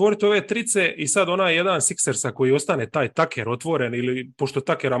uspiješ zatvoriti ove trice i sad onaj jedan Sixersa koji ostane taj Tucker otvoren, ili pošto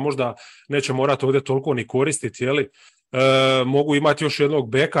Tuckera možda neće morati ovdje toliko ni koristiti, mogu imati još jednog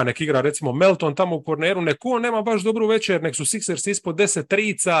beka, nek igra recimo Melton tamo u korneru, neko nema baš dobru večer, nek su Sixers ispod 10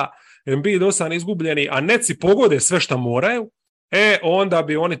 trica, Embiid 8 izgubljeni, a neci pogode sve što moraju, onda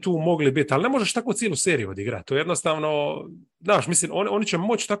bi oni tu mogli biti, ali ne možeš tako cijelu seriju odigrati, to je jednostavno, znaš, mislim, oni će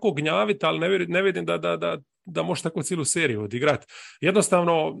moći tako gnjaviti, ali ne vidim da može tako cijelu seriju odigrati.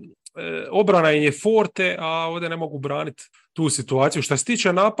 Jednostavno, obrana im je forte, a ovdje ne mogu braniti tu situaciju. Što se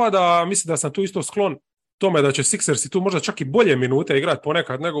tiče napada, mislim da sam tu isto sklon tome da će Sixersi tu možda čak i bolje minute igrati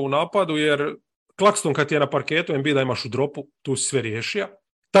ponekad nego u napadu, jer Claxton kad je na parketu, Embida imaš u dropu, tu si sve riješio.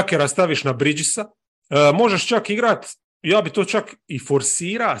 Tuckera staviš na Bridgesa, možeš čak igrati, ja bi to čak i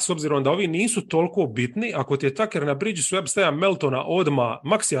forsira, s obzirom da ovi nisu toliko bitni. Ako ti je Tucker na Bridgesu, ja bi stavio Meltona odmah,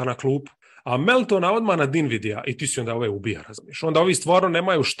 Maxija na klupu, a Meltona odmah na Dinvidija i ti si onda ove ubija, razumiješ. Onda ovi stvarno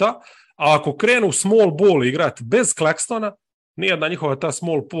nemaju šta, a ako krenu small ball igrati bez Claxtona, nijedna njihova ta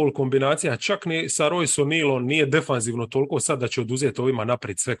small ball kombinacija, čak ni sa Royce O'Nealom nije defanzivno toliko sad da će oduzeti ovima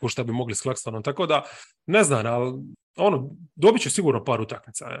naprijed sve ko šta bi mogli s Claxtonom, tako da ne znam, ali dobit će sigurno par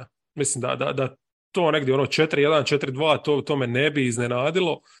utakmica. Ja. Mislim da to negdje 4-1, 4-2, to me ne bi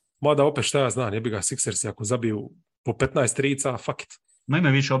iznenadilo, mada opet šta ja znam, je bi ga Sixersi ako zabiju po 15 trica, fuck it.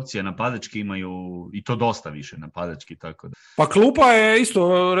 Imaju više opcije napadački, imaju i to dosta više napadački, tako da. Pa klupa je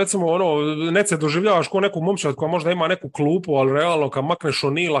isto, recimo, ne se doživljavaš ko neku momčad koja možda ima neku klupu, ali realno kad makneš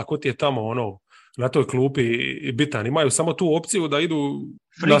O'Neala, ko ti je tamo na toj klupi bitan. Imaju samo tu opciju da idu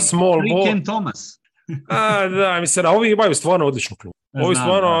na small ball. Free Ken Thomas. Da, mislim, ovi imaju stvarno odličnu klupu. Ovi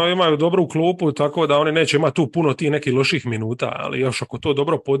stvarno imaju dobru klupu, tako da oni neće imati tu puno tih nekih loših minuta, ali još ako to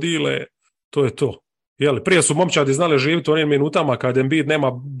dobro podile, to je to. Prije su momčadi znali živjeti u onim minutama kad Embiid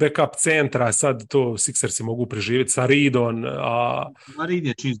nema backup centra, sad to Sixersi mogu preživjeti sa Reedom. Reed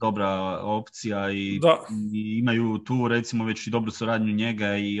je čist dobra opcija i imaju tu recimo već i dobru suradnju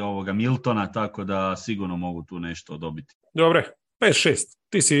njega i ovoga Miltona, tako da sigurno mogu tu nešto dobiti. Dobre, 5-6.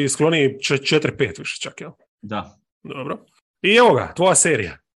 Ti si skloni 4-5 više čak, jel? Da. Dobro. I evo ga, tvoja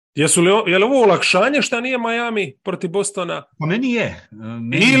serija. Je li ovo olakšanje šta nije Miami protiv Bostona? Pa meni je.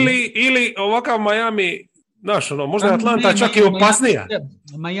 Ili ovakav Miami, znaš, možda je Atlanta čak i opasnija.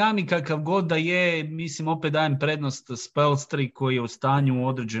 Miami kakav god da je, mislim, opet dajem prednost Spellstri koji je u stanju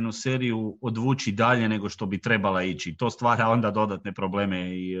određenu seriju odvući dalje nego što bi trebala ići. To stvara onda dodatne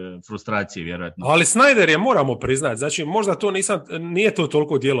probleme i frustracije, vjerojatno. Ali Snyder je, moramo priznati, znači možda to nije to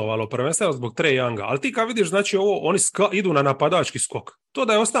toliko djelovalo, prvenstveno zbog Trae Younga, ali ti kad vidiš, znači oni idu na napadački skok. To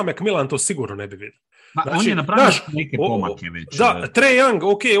da je ostao McMillan, to sigurno ne bi vidio. Znači, on je napravio neke pomake već. Da, Trae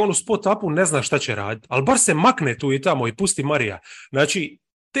Young, ok, on u spot-upu ne zna šta će raditi, ali bar se makne tu i tamo i pusti Marija. Znači,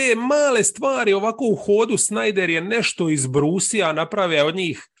 te male stvari ovako u hodu Snyder je nešto izbrusija, napravio od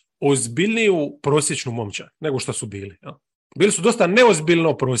njih ozbiljniju prosječnu momčad nego što su bili. Ja. Bili su dosta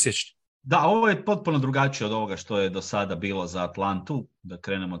neozbiljno prosječni. Da, ovo je potpuno drugačije od ovoga što je do sada bilo za Atlantu, da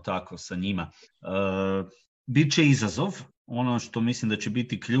krenemo tako sa njima. Biće izazov, ono što mislim da će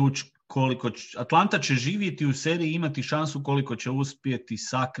biti ključ, Atlanta će živjeti u seriji, imati šansu koliko će uspjeti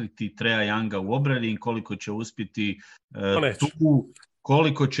sakriti Trea Younga u obrani, koliko će uspjeti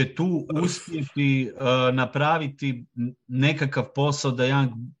koliko će tu uspjeti napraviti nekakav posao da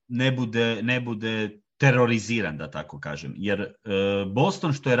Young ne bude teroriziran, da tako kažem. Jer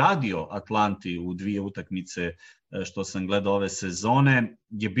Boston što je radio Atlanti u 2 utakmice što sam gledao ove sezone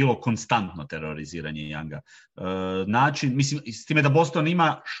je bilo konstantno teroriziranje Younga. Mislim, s time da Boston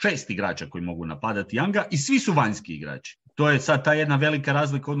ima 6 igrača koji mogu napadati Younga i svi su vanjski igrači. To je sad ta jedna velika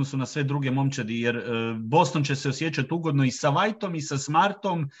razlika u odnosu na sve druge momčadi, jer Boston će se osjećati ugodno i sa Whiteom i sa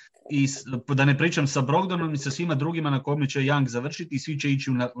Smartom da ne pričam sa Brogdonom i sa svima drugima na kome će Young završiti i svi će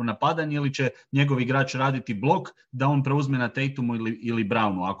ići u napadanje ili će njegov igrač raditi blok da on preuzme na Tatumu ili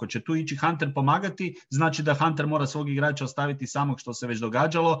Brownu. Ako će tu ići Hunter pomagati, znači da Hunter mora svog igrača ostaviti samog, što se već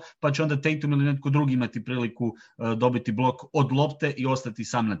događalo, pa će onda Tatum ili netko drugi imati priliku dobiti blok od lopte i ostati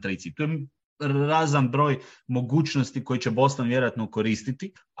sam na trici. Tu je razan broj mogućnosti koji će Boston vjerojatno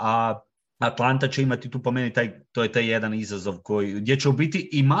koristiti, a Atlanta će imati tu po meni to je taj jedan izazov gdje će u biti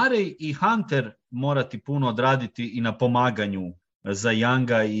i Murray i Hunter morati puno odraditi i na pomaganju za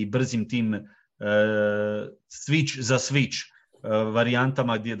Younga i brzim tim switch za switch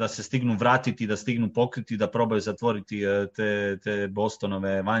varijantama gdje da se stignu vratiti, da stignu pokriti, da probaju zatvoriti te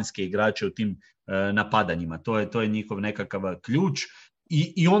Bostonove vanjske igrače u tim napadanjima. To je njihov nekakav ključ.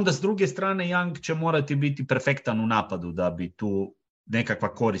 I onda s druge strane Young će morati biti perfektan u napadu da bi tu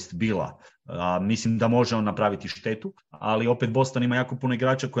nekakva korist bila. Mislim da može on napraviti štetu, ali opet Boston ima jako puno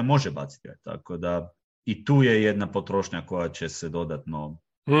igrača koje može baciti. Tako da i tu je jedna potrošnja koja će se dodatno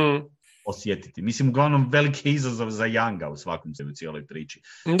osjetiti. Mislim, uglavnom veliki izazov za Younga u svakom se u cijeloj priči.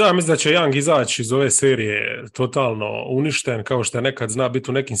 Da, mislim da će Young izaći iz ove serije totalno uništen, kao što je nekad zna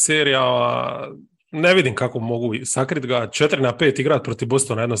biti u nekim serijama. Ne vidim kako mogu sakriti ga. 4-5 igrat protiv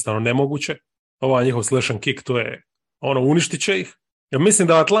Bostona jednostavno nemoguće. Ova njihov slash and kick, to je uništit će ih. Ja mislim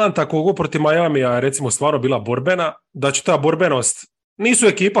da Atlanta, kogo protiv Miamija recimo stvarno bila borbena, da će ta borbenost, nisu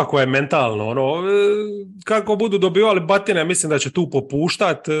ekipa koja je mentalno, kako budu dobivali batine, mislim da će tu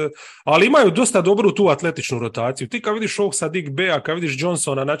popuštat, ali imaju dosta dobru tu atletičnu rotaciju. Ti kad vidiš ovog Sadiq Bea, kad vidiš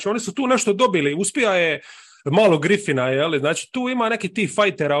Johnsona, znači oni su tu nešto dobili, uspija je malo Griffina, jel? Znači tu ima neki ti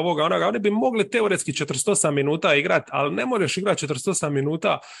fajtera ovoga, onoga, oni bi mogli teoretski 48 minuta igrati, ali ne možeš igrati 48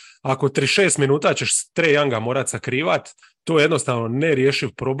 minuta ako 36 minuta ćeš Trae Younga morat sakrivat, to je jednostavno nerješiv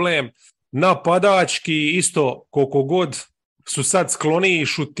problem. Napadački isto koliko god su sad skloniji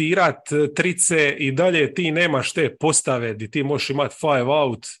šutirat trice i dalje ti nemaš te postave gdje ti možeš imati 5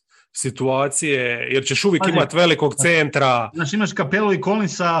 out situacije, jer ćeš uvijek imati velikog centra. Znači imaš Capelu i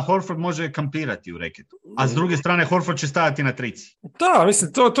Collinsa, Horford može kampirati u reketu, a s druge strane Horford će stajati na trici. Da,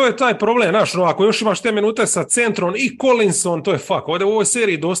 mislim, to je taj problem, znaš, ako još imaš te minute sa centrom i Collinsom, to je fuck. Ovdje u ovoj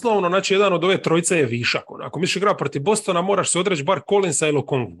seriji doslovno, znači jedan od ove trojice je višak. Ako misliš igra protiv Bostona, moraš se odreći bar Collinsa ili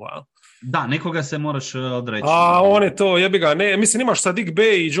Okongu. Da, nekoga se moraš odreći. A on je to, jebi ga, ne, mislim imaš Sadiq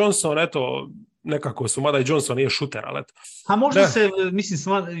Bey i Johnson, eto, nekako su, mada i Johnson nije šuter, ali eto. A možda se,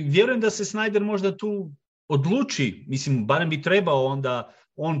 mislim, vjerujem da se Snyder možda tu odluči, mislim, barem bi trebao onda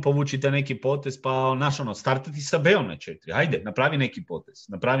on povući te neki potez, pa startati sa Beom na 4. Ajde, napravi neki potez,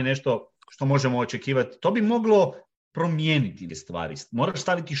 napravi nešto što možemo očekivati. To bi moglo promijeniti stvari. Moraš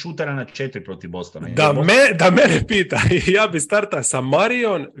staviti šutera na 4 protiv Bostona. Da mene pita, ja bi startao sa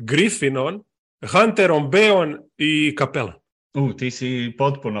Marion, Griffinom, Hunterom, Beom i Capelom. Ti si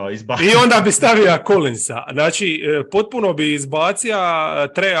potpuno izbacio. I onda bi stavio Collinsa. Znači, potpuno bi izbacio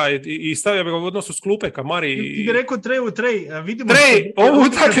Treja i stavio bi ga u odnosu s klupe ka Mari. Ti bi rekao Trej, vidimo... Trej, ovu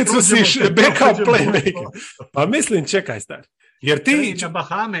utakmicu si backup playmaker. Pa mislim, čekaj stari. Jer ti... na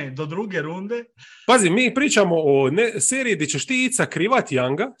Bahame do druge runde. Pazi, mi pričamo o seriji gdje ćeš ti ići sakrivati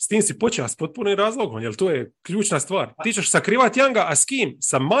Younga, s tim si počeo s potpunim razlogom, jer to je ključna stvar. Ti ćeš sakrivati Younga, a s kim?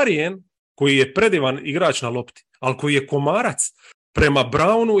 Sa Marijem, koji je predivan igrač na lopti, ali koji je komarac prema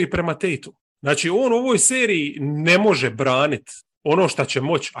Brownu i prema Tateu. Znači, on u ovoj seriji ne može braniti ono što će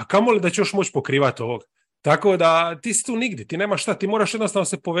moći, a kamoli da će još moći pokrivati ovog. Tako da ti si tu nigdje, ti nemaš šta, ti moraš jednostavno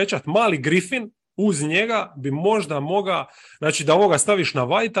se povećati. Mali Griffin uz njega bi možda mogao, znači da ovoga staviš na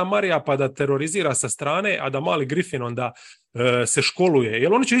Whitea Marija pa da terorizira sa strane, a da mali Griffin onda se školuje.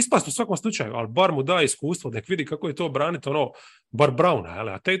 Jer oni će ispasti u svakom slučaju, ali bar mu da iskustvo, nek vidi kako je to braniti bar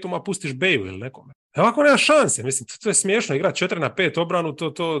Browna, a Tatuma pustiš Bayu ili nekome. Ovako nema šanse, mislim, to je smiješno, igrati 4-5 obranu, to,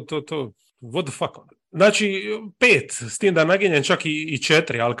 what the fuck. Znači, 5, s tim da naginjem čak i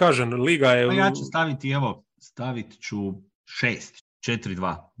 4, ali kažem, liga je... Pa ja ću stavit ću 6,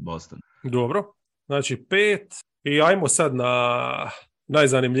 4-2 Boston. Dobro, znači 5 i ajmo sad na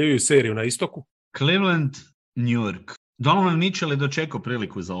najzanimljiviju seriju na istoku. Cleveland, New York. Donovan Mitchell je dočekao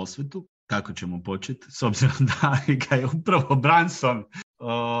priliku za osvetu. Kako ćemo početi? S obzirom da ga je upravo Branson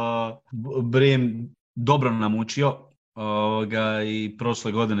dobro namučio i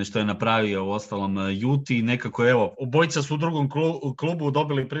prošle godine što je napravio u ostalom Juti. Nekako evo, obojica su u drugom klubu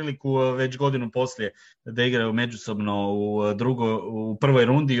dobili priliku već godinu poslije da igraju međusobno u prvoj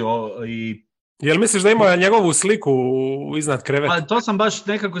rundi i... Jel misliš da ima njegovu sliku iznad kreveta? Pa to sam baš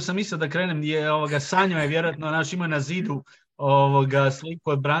nekako sam mislio da krenem, sanjao je vjerojatno, ima na zidu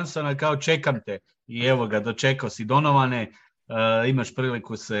sliku od Bransona kao čekam te i evo ga, dočekao si Donovane. imaš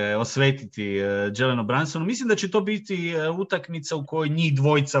priliku se osvetiti Jelenu Brunsonu. Mislim da će to biti utakmica u kojoj njih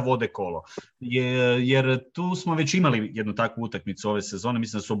dvojica vode kolo. Jer tu smo već imali jednu takvu utakmicu ove sezone,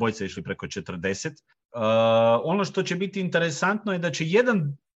 mislim da su obojica išli preko 40. Ono što će biti interesantno je da će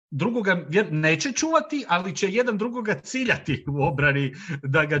jedan drugoga neće čuvati, ali će jedan drugoga ciljati u obrani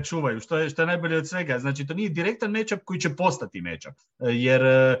da ga čuvaju, što je najbolje od svega. Znači, to nije direktan matchup koji će postati matchup. Jer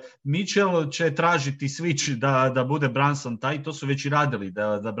Mitchell će tražiti switch da bude Brunson taj, to su već i radili,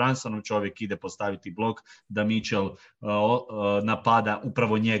 da Brunsonov čovjek ide postaviti blok, da Mitchell napada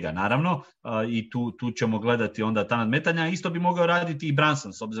upravo njega, naravno. I tu ćemo gledati onda ta nadmetanja. Isto bi mogao raditi i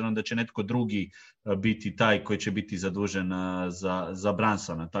Brunson, s obzirom da će netko drugi biti taj koji će biti zadužen za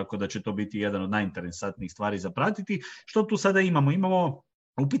Brunsona. Tako da će to biti jedan od najinteresantnijih stvari za pratiti. Što tu sada imamo? Imamo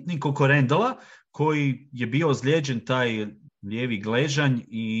upitnik oko Randalla, koji je bio ozlijeđen taj lijevi gležanj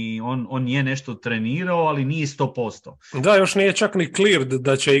i on je nešto trenirao, ali nije 100%. Da, još nije čak ni cleared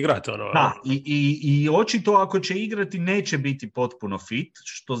da će igrati. Da, i očito ako će igrati neće biti potpuno fit,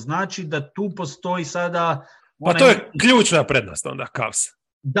 što znači da tu postoji sada... Pa to je ključna prednost onda, Cavs.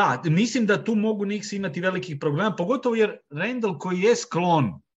 Da, mislim da tu mogu Knicks imati velikih problema, pogotovo jer Randall koji je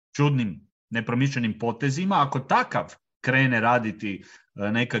sklon čudnim, nepromišljenim potezima, ako takav krene raditi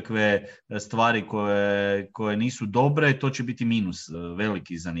nekakve stvari koje nisu dobre, to će biti minus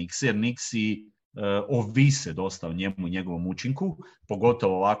veliki za Knicks, jer Knicksi ovise dosta o njemu i njegovom učinku,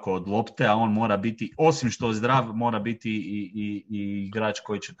 pogotovo ovako od lopte, a on mora biti, osim što zdrav, mora biti i igrač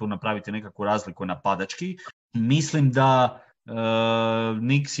koji će tu napraviti nekakvu razliku napadački. Mislim da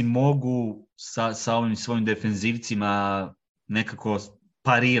Knicksi mogu sa ovim svojim defenzivcima nekako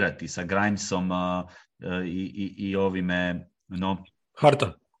parirati sa Grimesom i ovime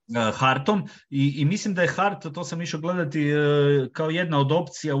Hartom i mislim da je Hart, to sam išao gledati kao jedna od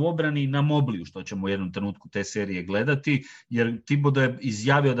opcija u obrani na Mobliju, što ćemo u jednom trenutku te serije gledati, jer Thibodeau je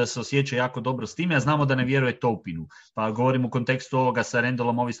izjavio da se osjeća jako dobro s time, a znamo da ne vjeruje Taupinu. Pa govorim u kontekstu ovoga sa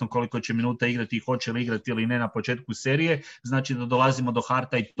Randallom, ovisno koliko će minuta igrati i hoće li igrati ili ne na početku serije, znači da dolazimo do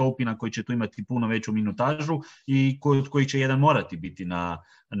Harta i Taupina koji će tu imati puno veću minutažu i koji će jedan morati biti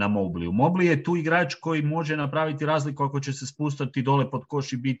na Mobliju. Mobley je tu igrač koji može napraviti razliku ako će se spustati dole pod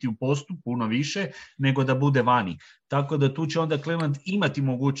koš i biti u postu puno više nego da bude vani. Tako da tu će onda Cleveland imati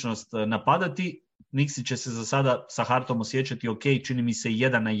mogućnost napadati. Knicksi će se za sada sa Hartom osjećati ok, čini mi se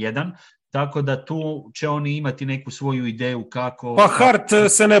 1-1, tako da tu će oni imati neku svoju ideju kako... Pa Hart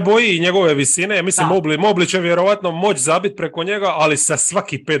se ne boji njegove visine, mislim Mobley će vjerovatno moći zabiti preko njega, ali sa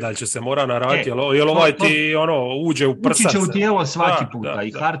svaki pedalj će se mora naraditi, jer ovaj ti uđe u prsac. Ući će u tijelo svaki puta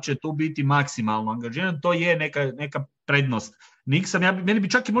i Hart će tu biti maksimalno angažiran, to je neka prednost. Meni bi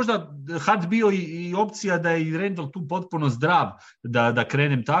čak i možda Hart bio i opcija da je i Randall tu potpuno zdrav da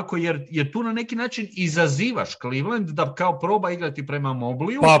krenem tako, jer tu na neki način izazivaš Cleveland da kao proba igrati prema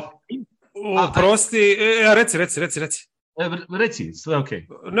Mobliju. Prosti, reci. Reci, sve ok.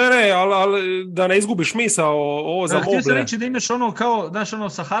 Ne, ali da ne izgubiš misao ovo za Mobley. Htio sam reći da imaš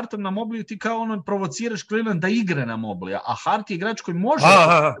sa Hartom na Mobliju, ti kao provociraš Cleveland da igre na Moblija, a Hart je igrač koji može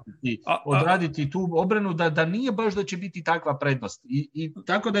odraditi tu obranu da nije baš da će biti takva prednost. I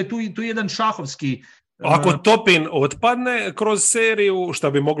tako da je tu jedan šahovski... Ako Topin otpadne kroz seriju, šta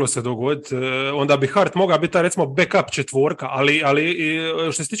bi moglo se dogoditi, onda bi Hart mogao biti recimo backup četvorka, ali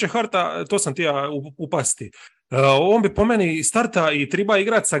što se tiče Harta, to sam ti ja upasti. On bi po meni starta i treba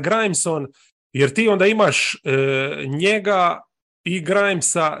igrati sa Grimesom, jer ti onda imaš njega i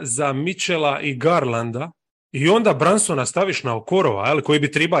Grimesa za Mitchella i Garlanda i onda Brunsona staviš na Okorova, koji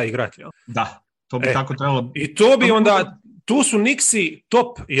bi treba igrati. Da, to bi tako trebalo. I to bi onda, tu su Knicksi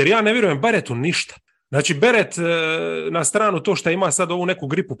top, jer ja ne vjerujem Barrettu ništa. Znači, Barrett na stranu to što ima sad ovu neku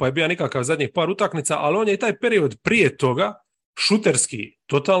gripu, pa je bio nikakav zadnjih par utakmica, ali on je i taj period prije toga šuterski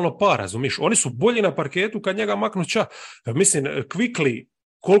totalno razumiš. Oni su bolji na parketu kad njega maknu ča. Mislim, Quickly,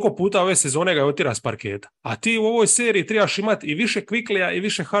 koliko puta ove sezone ga otira s parketa. A ti u ovoj seriji trebaš imati i više Quicklya i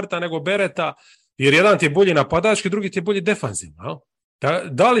više Harta nego Barretta, jer jedan ti je bolji napadački, drugi ti je bolji defanzivno.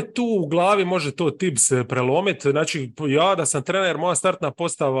 Da li tu u glavi može to Tibbs prelomiti? Znači, ja da sam trener, moja startna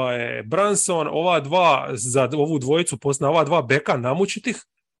postava je Brunson, ova dva za ovu dvojicu ova dva beka namučitih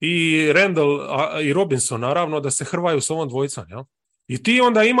i Randall i Robinson naravno da se hrvaju s ovom dvojicom. Ja? I ti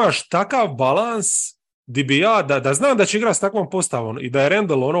onda imaš takav balans di bi ja, da znam da će igrati s takvom postavom i da je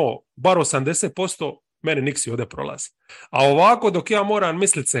Randall bar 80%, meni Knicksi ovdje prolazi. A ovako dok ja moram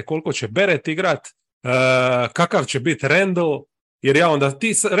misliti se koliko će Barrett igrat, kakav će biti Randall, jer ja onda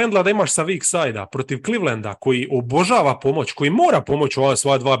ti Randalla da imaš sa weak side-a protiv Clevelanda koji obožava pomoć, koji mora pomoći ova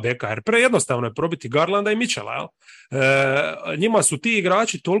sva dva beka, jer prejednostavno je probiti Garlanda i Mitchella. Njima su ti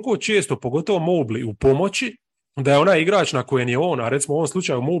igrači toliko često, pogotovo Mobley, u pomoći, da je onaj igrač na kojem je on, a recimo u ovom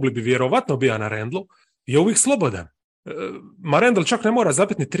slučaju Mobley bi vjerovatno bio na Randlu, je uvijek slobodan. Randle čak ne mora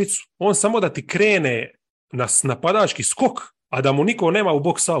zapeti ni tricu. On samo da ti krene na napadački skok, a da mu niko nema u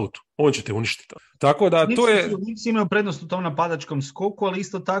box-outu, on će te uništiti. Tako da to je... Nisi imao prednost u tom napadačkom skoku, ali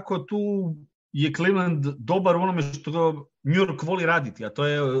isto tako tu je Cleveland dobar u onome što New York voli raditi, a to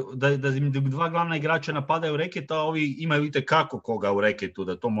je da im dva glavna igrača napadaju reket, a ovi imaju itekako koga u reketu,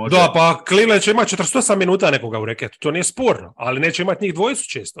 da to može... Da, pa Cleveland će imati 48 minuta nekoga u reketu, to nije sporno, ali neće imati njih dvojicu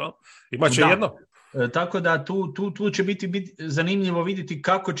često, imaće jedno. Tako da tu će biti zanimljivo vidjeti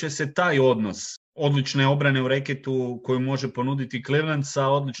kako će se taj odnos odlične obrane u reketu koju može ponuditi Cleveland sa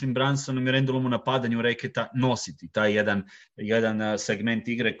odličnim Brunsonom i Randallom u napadanju reketa nositi. Taj jedan segment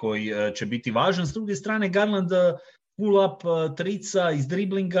igre koji će biti važan. S druge strane, Garland pull-up trica iz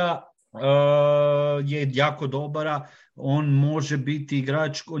driblinga je jako dobara. On može biti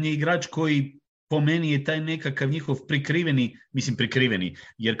igrač, on je igrač koji po meni je taj nekakav njihov prikriveni,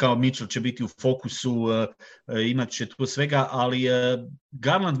 jer kao Mitchell će biti u fokusu, imat će tu svega, ali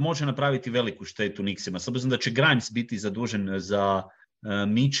Garland može napraviti veliku štetu Knicksima. S obzirom da će Grimes biti zadužen za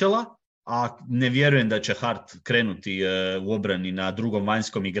Mitchella, a ne vjerujem da će Hart krenuti u obrani na drugom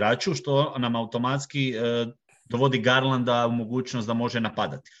vanjskom igraču, što nam automatski dovodi Garlanda u mogućnost da može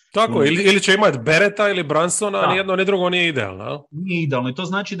napadati. Tako, ili će imati Bereta ili Brunsona, ni jedno ni drugo nije idealno. Nije idealno i to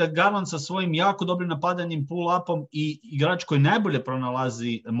znači da Garland sa svojim jako dobrim napadanjem pull-upom i igrač koji najbolje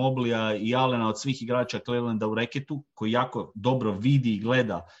pronalazi Mobleya i Allena od svih igrača Clevelanda u reketu, koji jako dobro vidi i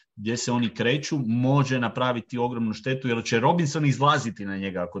gleda gdje se oni kreću, može napraviti ogromnu štetu, jer će Robinson izlaziti na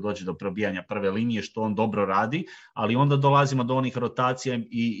njega ako dođe do probijanja prve linije, što on dobro radi, ali onda dolazimo do onih rotacija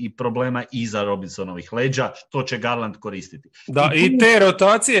i problema iza Robinsonovih leđa, što će Garland koristiti. Da, i te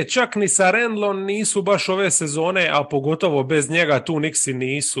rotacije čak ni sa Randlom nisu baš ove sezone, a pogotovo bez njega tu Knicksi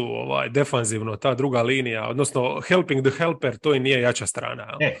nisu defanzivno, ta druga linija, odnosno helping the helper, to i nije jača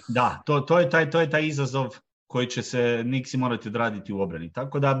strana. Da, to je taj izazov koji će se Knicksi morati odraditi u obrani.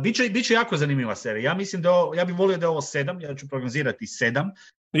 Tako da, bit će jako zanimljiva serija. Ja mislim ja bih volio da je ovo 7, ja ću prognozirati 7.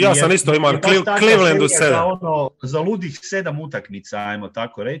 Ja sam isto imam Clevelandu 7. Za ludih 7 utakmica, ajmo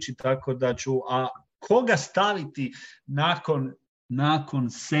tako reći, tako da ću, a koga staviti nakon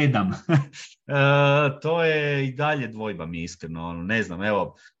 7? To je i dalje dvojba mi iskreno, ne znam,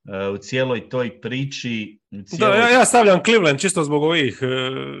 evo, u cijeloj toj priči... Da, ja stavljam Cleveland čisto zbog ovih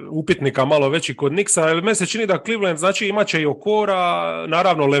upitnika malo veći kod Knicksa, jer meni se čini da Cleveland znači imat će i Okora,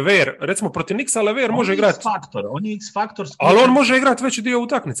 naravno Lever, recimo protiv Knicksa Lever može igrati... On je X-faktor. Ali on može igrati veći dio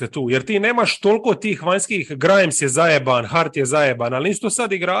utakmice tu, jer ti nemaš toliko tih vanjskih, Grimes je zajeban, Hart je zajeban, ali nisu to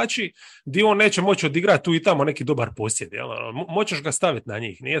sad igrači gdje on neće moći odigrati tu i tamo neki dobar posjed, jel? Moćeš ga staviti na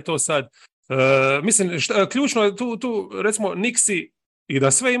njih, nije to sad... mislim, ključno je tu recimo Knicksi i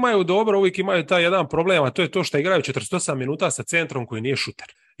da sve imaju dobro, uvijek imaju taj jedan problem, a to je to što igraju 48 minuta sa centrom koji nije šuter.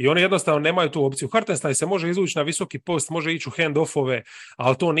 I oni jednostavno nemaju tu opciju. Hartenstein se može izvući na visoki post, može ići u hand-offove,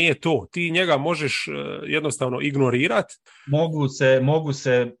 ali to nije to. Ti njega možeš jednostavno ignorirati. Mogu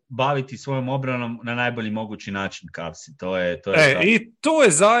se baviti svojom obranom na najbolji mogući način, Kapsi. I to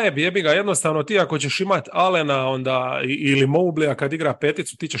je zajeb, jebi ga, jednostavno ti ako ćeš imati Allena onda, ili Mobleya kad igra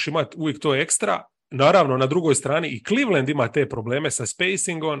peticu, ti ćeš imati uvijek to ekstra. Naravno, na drugoj strani i Cleveland ima te probleme sa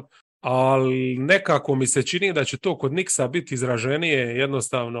spacingom, ali nekako mi se čini da će to kod Knicksa biti izraženije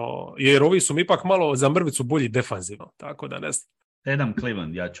jednostavno, jer ovi su mi ipak malo za mrvicu bolji defanzivno, tako da ne znam. 7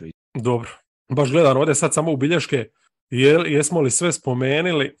 Cleveland, ja ću. Dobro, baš gledam ovdje sad samo u bilješke, jesmo li sve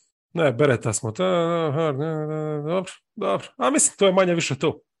spomenuli? Ne, Bereta smo, dobro, a mislim to je manje više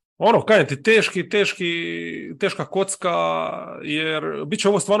to. Ono, kajem ti, teška kocka, jer bit će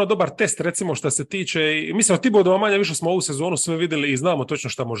ovo stvarno dobar test, recimo, što se tiče, i mislim, od Tibodova manje više smo ovu sezonu sve vidjeli i znamo točno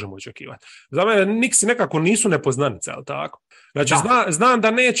šta možemo očekivati. Za mene Knicksi nekako nisu nepoznanice, ali tako? Znači, znam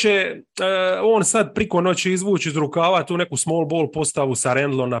da neće on sad priko noći izvući iz rukava tu neku small ball postavu sa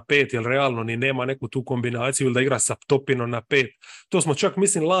Randlom na 5, jer realno ni nema neku tu kombinaciju, ili da igra sa Topinom na 5. To smo čak,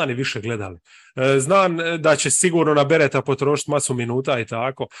 mislim, lani više gledali. Znam da će sigurno na Bereta potrošiti masu minuta i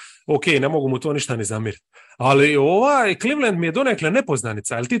tako. Ok, ne mogu mu to ništa ni zamiriti. Ali Cleveland mi je donekle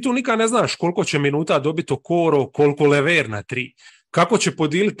nepoznanica, jer ti tu nikad ne znaš koliko će minuta dobiti Okoro, koliko Lever na 3. Kako će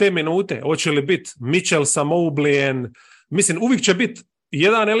podijeliti te minute? Hoće li biti Mitchell sa Mobleyem? Mislim, uvijek će biti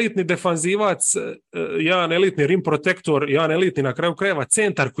jedan elitni defanzivac, jedan elitni rim protektor, jedan elitni na kraju krajeva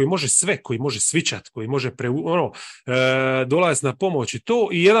centar koji može sve, koji može svičat, koji može dolaziti na pomoć i to,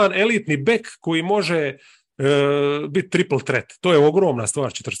 i jedan elitni bek koji može biti triple threat. To je ogromna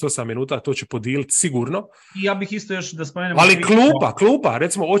stvar, 48 minuta, to će podijeliti sigurno. I ja bih isto još da spomenem... Ali klupa,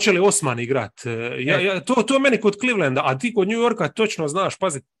 recimo, hoće li Osman igrat? To je meni kod Clevelanda, a ti kod New Yorka točno znaš,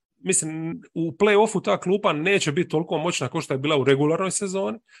 pazi, mislim, u play-offu ta klupa neće biti toliko moćna kao što je bila u regularnoj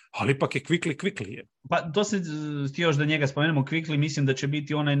sezoni, ali ipak je Quickly. Pa to se htio još da njega spomenemo, Quickly, mislim da će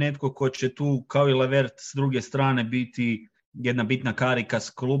biti onaj netko ko će tu, kao i Levert, s druge strane biti jedna bitna karika s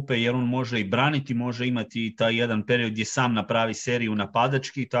klupe, jer on može i braniti, može imati taj jedan period gdje sam napravi seriju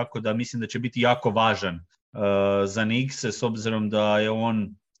napadački, tako da mislim da će biti jako važan za Knickse, s obzirom da je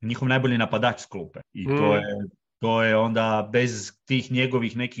on njihov najbolji napadač s klupe. I to je onda bez tih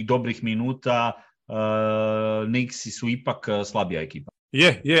njegovih nekih dobrih minuta Knicksi su ipak slabija ekipa.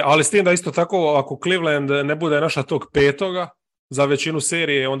 Je, ali s tim da isto tako ako Cleveland ne bude naša tog petoga za većinu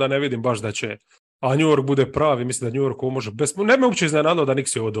serije, onda ne vidim baš da će, a New York bude pravi, mislim da New York ovo može ne me uopće iznenadilo da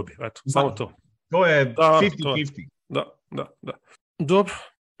Knicksi ovo dobije, eto, samo to. To je 50-50. Da. Dobro,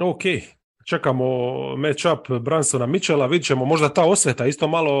 ok. Čekamo match-up Brunsona Mitchella, vidit ćemo možda ta osveta isto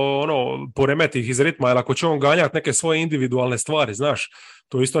malo poremeti ih iz ritma, jer ako će on ganjati neke svoje individualne stvari, znaš,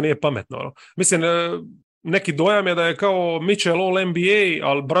 to isto nije pametno. Mislim, neki dojam je da je kao Mitchell All NBA,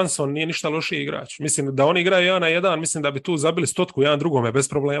 ali Brunson nije ništa lošiji igrač. Mislim da oni igraju 1-1, mislim da bi tu zabili 100 jedan drugome bez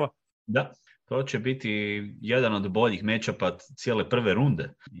problema. Da, to će biti jedan od boljih match-upa cijele prve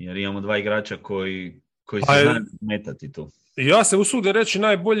runde, jer imamo dva igrača koji se znaju metati tu. Ja se usudim reći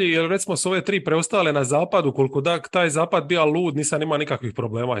najbolji, jer recimo s ove 3 preostale na zapadu, koliko da taj zapad bio lud, nisam imao nikakvih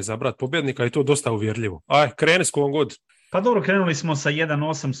problema izabrati pobjednika i to dosta uvjerljivo. Kreni s kojom god. Pa dobro, krenuli smo sa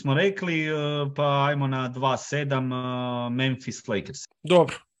 1-8 smo rekli, pa ajmo na 2-7 Memphis Lakers.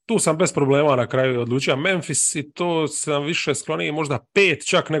 Dobro, tu sam bez problema na kraju odlučio Memphis i to sam više skloniji možda 5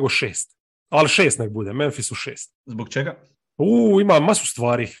 čak nego 6. Ali 6 nek bude, Memphisu 6. Zbog čega? Ima masu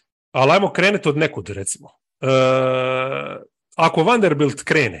stvari, ali ajmo krenuti od nekud recimo. Ako Vanderbilt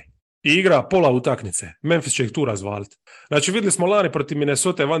krene i igra pola utakmice, Memphis će ih tu razvaliti. Znači vidjeli smo lani protiv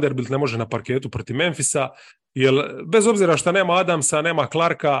Minnesota, Vanderbilt ne može na parketu protiv Memphisa, jer bez obzira što nema Adamsa, nema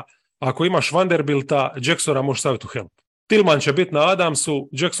Clarka, ako imaš Vanderbilta, Jacksona možeš staviti u help. Tillman će biti na Adamsu,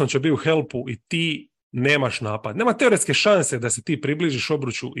 Jackson će biti u helpu i ti nemaš napad. Nema teoretske šanse da se ti približiš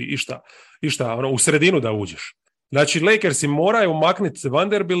obruču i išta u sredinu da uđeš. Znači, Lakersi moraju makniti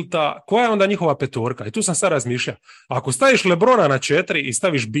Vanderbilta, koja je onda njihova petorka? I tu sam sad razmišljao. Ako staviš LeBrona na 4 i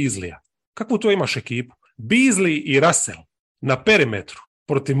staviš Beasleya, kakvu to imaš ekipu? Beasley i Russell na perimetru,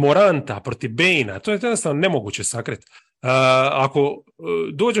 protiv Moranta, protiv Baina, to je jednostavno nemoguće sakriti. Ako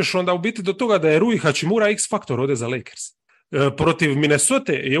dođeš onda u biti do toga da je Rui Hachimura x-faktor ode za Lakers. Protiv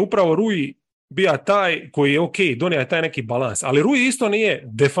Minnesota je upravo Rui bio taj koji je ok, donio je taj neki balans, ali Rui isto nije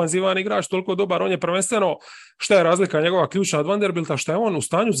defanzivan igrač, toliko dobar, on je prvenstveno, šta je razlika njegova ključna od Vanderbilta, šta je on u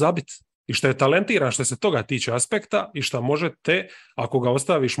stanju zabiti i šta je talentiran što se toga tiče aspekta i šta možete, ako ga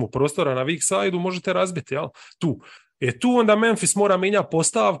ostaviš mu prostora na weak side-u, možete razbiti, jel? Tu onda Memphis mora mijenjati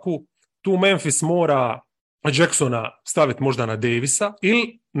postavku, tu Memphis mora Jacksona staviti možda na Davisa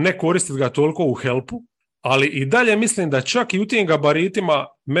ili ne koristiti ga toliko u helpu, ali i dalje mislim da čak i u tim gabaritima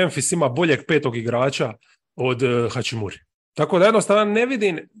Memphis ima boljeg petog igrača od Hachimuri. Tako da jednostavno ne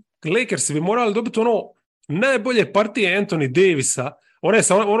vidim, Lakers bi morali dobiti najbolje partije Anthony Davisa,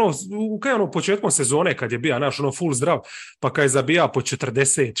 u početkom sezone kad je bio full zdrav, pa kad je zabija po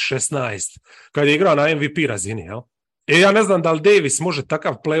 40-16, kad je igrao na MVP razini. Jel? Ja ne znam da li Davis može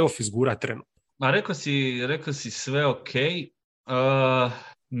takav playoff izgurati trenutno. Rekao si sve ok.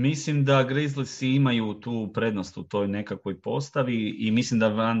 Mislim da Grizzliesi imaju tu prednost u toj nekakvoj postavi i mislim da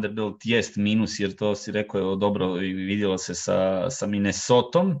Vanderbilt jest minus, jer to si rekao dobro i vidjelo se sa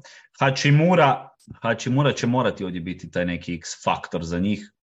Minnesotom. Hachimura će morati ovdje biti taj neki x-faktor za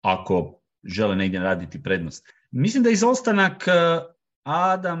njih ako žele negdje raditi prednost. Mislim da izostanak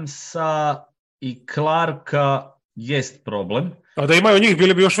Adamsa i Clarka jest problem. A da imaju njih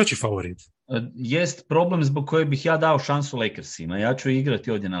bili bi još veći favorit. Jest problem zbog koje bih ja dao šansu Lakersima. Ja ću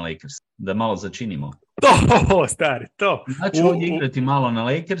igrati ovdje na Lakers, da malo začinimo. Stari, to. Ja ću ovdje igrati malo na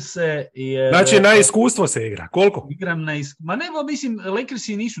Lakerse. Znači na iskustvo se igra. Koliko? Igram na iskustvo. Mislim,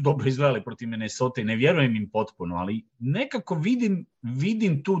 Lakersi nisu dobro izgledali protiv Minnesota i ne vjerujem im potpuno, ali nekako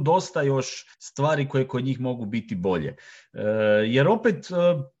vidim tu dosta još stvari koje kod njih mogu biti bolje. Jer opet,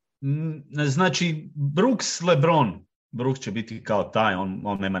 znači, Brooks će biti kao taj,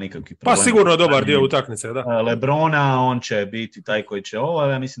 on nema nikakvih problema. Pa sigurno dobar dio utakmice, da. LeBrona, on će biti taj koji će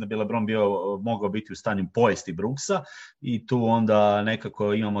ja mislim da bi LeBron mogao biti u stanju pojesti Brooksa i tu onda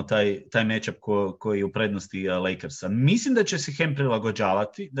nekako imamo taj matchup koji je u prednosti Lakersa. Mislim da će se Hem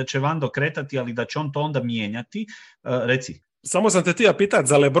prilagođavati, da će Vando kretati, ali da će on to onda mijenjati. Reci. Samo sam te htio pitati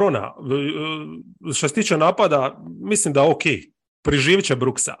za LeBrona. Što se tiče napada, mislim da ok. Priživit će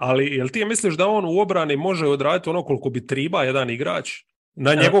Brooksa, ali jel ti misliš da on u obrani može odraditi koliko bi triba jedan igrač?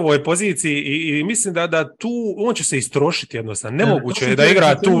 na njegovoj poziciji i mislim da tu on će se istrošiti jednostavno. Nemoguće je da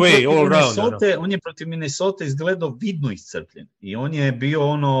igra two way all round. On je protiv Minnesota izgledao vidno iscrpljen i on je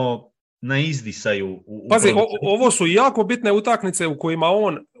bio na izdisaju. Pazi, ovo su jako bitne utakmice u kojima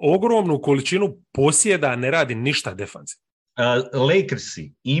on ogromnu količinu posjeda, ne radi ništa defanzivno.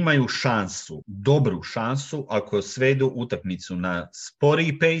 Lakersi imaju dobru šansu ako svedu utakmicu na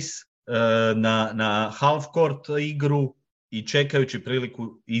sporiji pace, na half court igru i čekajući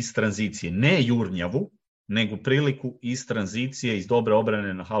priliku iz tranzicije. Ne jurnjavu, nego priliku iz tranzicije, iz dobre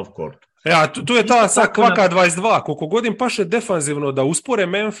obrane na half court. Tu je ta sad kvaka 22. Koliko god im paše defanzivno da uspore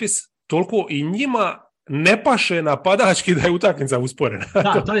Memphis, toliko i njima ne paše napadački da je utakmica usporena.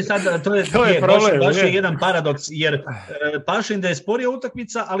 Da, to je problem, baš je jedan paradoks, jer paše im da je sporija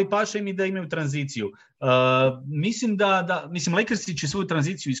utakmica, ali paše im i da imaju tranziciju. Mislim, Lakersi će svoju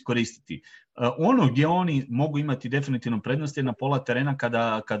tranziciju iskoristiti. Ono gdje oni mogu imati definitivno prednost je na pola terena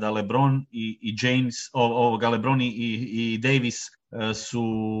kada LeBron i James, LeBron i Davis su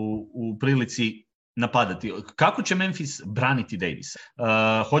u prilici napadati. Kako će Memphis braniti Davisa?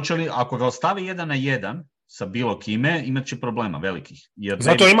 Hoće li, ako ga ostavi 1-1 sa bilo kime, imat će problema velikih. Jer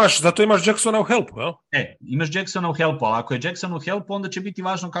zato imaš Jacksona u helpu, jel? Imaš Jacksona u helpu, ali ako je Jackson u helpu, onda će biti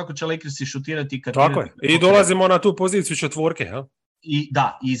važno kako će Lakersi šutirati. Tako je. I dolazimo na tu poziciju četvorke, jel? I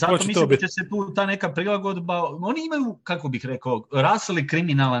zato mislim da će se tu ta neka prilagodba, oni imaju, kako bih rekao, Russell je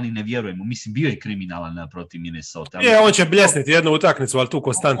kriminalan i ne vjerujemo, mislim bio je kriminalan protiv Minnesota. On će bljesniti jednu utakmicu, ali tu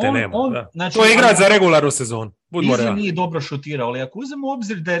konstante nema. Znači, to je igrati za regularnu sezonu. Izra nije dobro šutirao, ali ako uzmemo u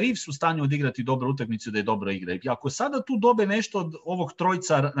obzir da je Reeves u stanju odigrati dobru utakmicu, da je dobro igra. I ako sada tu dobe nešto od ovog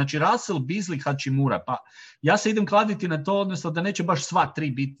trojca, znači Russell, Beasley, Hachimura, pa ja se idem kladiti na to, odnosno da neće baš sva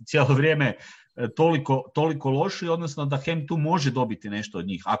tri biti cijelo vrijeme toliko loši, odnosno da Hem tu može dobiti nešto od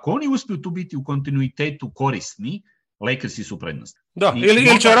njih. Ako oni uspiju tu biti u kontinuitetu korisni, Lakersi su prednost. Da,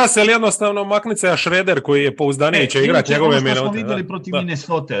 ili će Russell jednostavno maknut se, a Schroeder koji je pouzdaniji će igrati njegove minute. Smo vidjeli protiv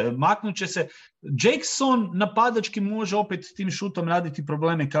Minnesota. Maknut će se. Jackson napadački može opet tim šutom raditi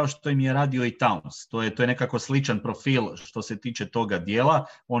probleme kao što im je radio i Towns. To je nekako sličan profil što se tiče toga dijela.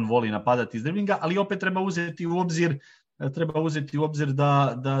 On voli napadati iz driblinga, ali opet treba uzeti u obzir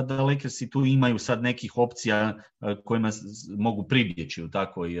da Lakersi tu imaju sad nekih opcija kojima mogu pribjeći u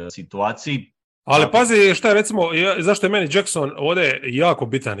takvoj situaciji. Ali pazi šta je recimo, zašto je meni Jackson ovdje jako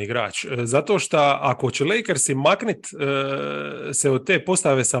bitan igrač. Zato što ako će Lakersi maknit se od te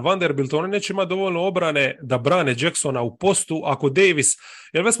postave sa Vanderbilt, oni neće imati dovoljno obrane da brane Jacksona u postu ako Davis,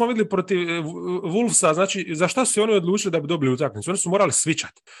 jer već smo vidjeli protiv Wolvesa, znači za šta su oni odlučili da bi dobili utakmicu? Oni su morali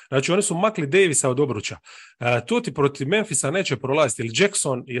svičati. Znači oni su makli Davisa od obruča. To ti protiv Memphisa neće prolaziti, jer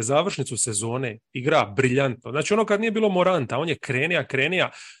Jackson je završnicu sezone, igra briljantno. Znači ono kad nije bilo Moranta, on je krenija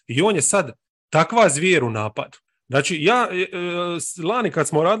i on je sad takva zvijer u napadu. Znači, ja lani kad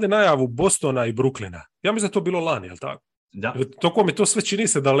smo radili najavu Bostona i Brooklyna, ja mislim da to bilo lani, jel tako? Da. Toliko mi to sve čini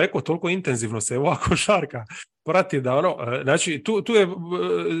se daleko, toliko intenzivno se ovako šarka prati da znači tu je,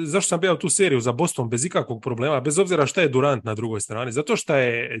 zašto sam bio tu seriju za Boston bez ikakvog problema, bez obzira šta je Durant na drugoj strani, zato što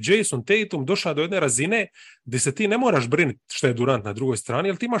je Jason Tatum došao do jedne razine gdje se ti ne moraš brinuti šta je Durant na drugoj strani,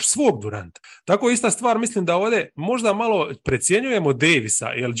 jer ti imaš svog Duranta. Tako ista stvar, mislim da ovdje možda malo precjenjujemo Davisa,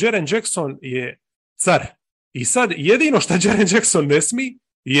 jer Jaren Jackson je car. I sad jedino što Jaren Jackson ne smije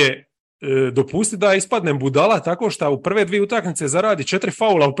je dopusti da ispadnem budala tako što u prve 2 utakmice zaradi 4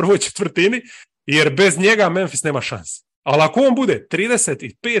 faula u prvoj četvrtini, jer bez njega Memphis nema šanse. Ali ako on bude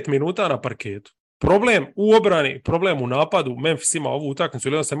 35 minuta na parketu, problem u obrani, problem u napadu, Memphis ima ovu utakmicu,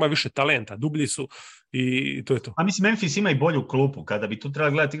 ili on se ima više talenta, dublji su i to je to. A mislim, Memphis ima i bolju klupu. Kada bi tu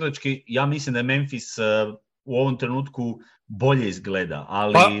trebalo gledati igrački, ja mislim da Memphis u ovom trenutku bolje izgleda,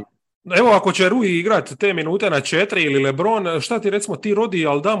 ali... Evo, ako će Rui igrati te minute na 4 ili LeBron, šta ti recimo ti Rodi i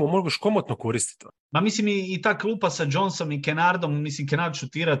Aldamu možeš komotno koristiti? Ma mislim i ta klupa sa Johnsonom i Kennardom, mislim Kennard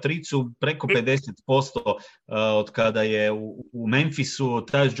šutira tricu preko 50% od kada je u Memphisu.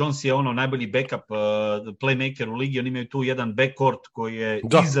 Tyus Jones je najbolji backup playmaker u ligi, oni imaju tu jedan backcourt koji je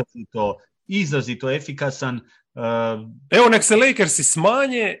izrazito efikasan. Evo, nek se Lakersi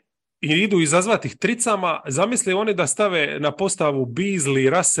smanje i idu izazvati ih tricama, zamisli oni da stave na postavu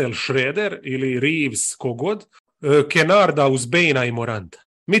Beasley, Russell, Schroeder ili Reeves, kogod, Kennarda uz Baina i Moranta.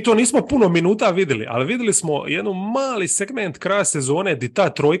 Mi to nismo puno minuta vidjeli, ali vidjeli smo jedan mali segment kraja sezone gdje ta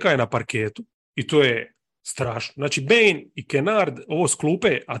trojka je na parketu i to je strašno. Znači Bain i Kennard, ovo s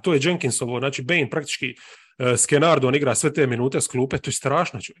klupe, a to je Jenkinsovo, znači Bain praktički s Kennardom igra sve te minute s klupe, to je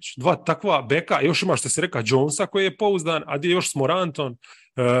strašno čovječ. 2 takva beka, još ima što se reka Jonesa koji je pouzdan, a gdje još s Morantom,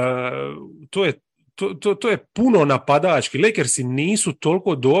 to je puno napadački. Lakersi nisu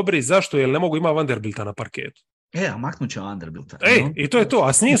toliko dobri, zašto? Jer ne mogu ima Vanderbilta na parketu. A maknut će Vanderbilta. I to je to.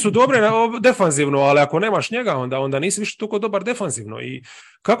 A s njim su dobre defanzivno, ali ako nemaš njega, onda nisi više toliko dobar defanzivno. I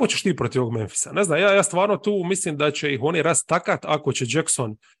kako ćeš ti protiv ovog Memphisa? Ne znam, ja stvarno tu mislim da će ih oni rastakat ako će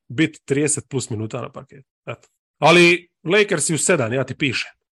Jackson biti 30 plus minuta na parketu. Eto. Ali Lakersi u 7, ja ti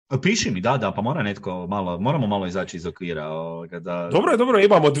pišem. Piši mi, da, pa moramo malo izaći iz okvira. Dobro,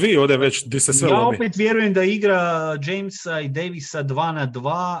 imamo dvije ovdje već gdje se sve ja lomi. opet vjerujem da igra Jamesa i Davisa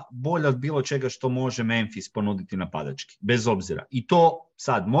 2-2 bolje od bilo čega što može Memphis ponuditi napadački, bez obzira. I to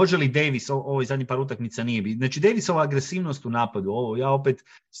sad, može li Davis, ovoj zadnji par utakmica nije bi. Znači Davisova agresivnost u napadu, ja opet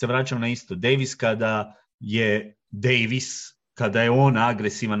se vraćam na isto. Davis kada je Davis, kada je on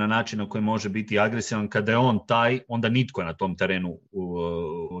agresivan na način na koji može biti agresivan, kada je on taj, onda nitko na tom terenu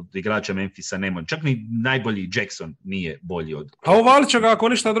od igrača Memphisa nema. Čak ni najbolji Jackson nije bolji od... A uvalit će ga ako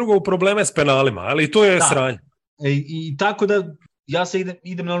ništa drugo u probleme s penalima, ali to je sranje. I tako da ja se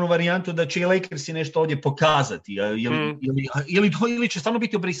idem na onu varijantu da će i Lakersi nešto ovdje pokazati, ili će stvarno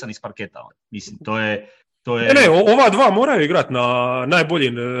biti obrisani s parketa. Mislim, to je... Ne, ova dva moraju igrati na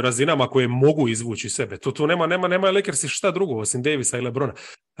najboljim razinama koje mogu izvući sebe. Tu nema Lakersi šta drugo osim Davisa i LeBrona.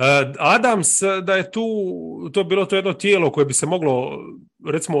 Adams, da je to bilo to jedno tijelo koje bi se moglo,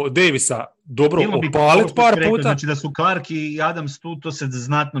 recimo, Davisa dobro opaliti par puta. Znači da su Clark i Adams tu, to se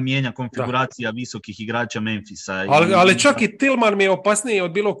znatno mijenja konfiguracija visokih igrača Memphisa. Ali čak i Tillman mi je opasniji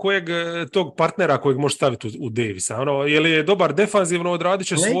od bilo kojeg tog partnera kojeg može staviti u Davisa. Jer je dobar defanzivno, odradit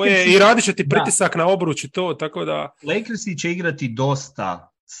će svoje i radit će ti pritisak na obruč i to, tako da... Lakersi će igrati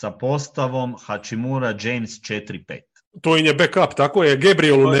dosta sa postavom Hachimura, James 4-5. To im je backup, tako je,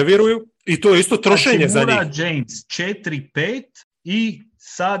 Gabrielu ne vjeruju i to je isto trošenje za njih. Hachimura, James 4-5 i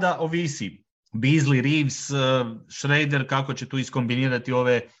sada ovisi Beasley, Reeves, Schroeder, kako će tu iskombinirati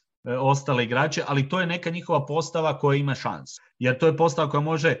ove ostale igrače, ali to je neka njihova postava koja ima šansu. Jer to je postava koja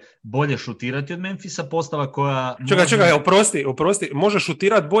može bolje šutirati od Memphisa, postava koja... Čekaj, oprosti, može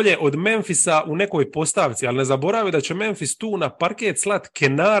šutirati bolje od Memphisa u nekoj postavci, ali ne zaboravi da će Memphis tu na parket slat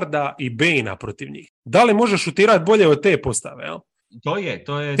Kennarda i Baina protiv njih. Da li može šutirati bolje od te postave, jel? To je.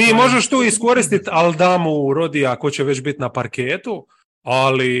 Ti možeš tu iskoristiti Aldamu, Rodija, ko će već biti na parketu,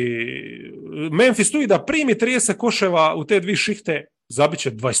 ali Memphis tu i da primi 30 koševa u te dvije šihte, zabit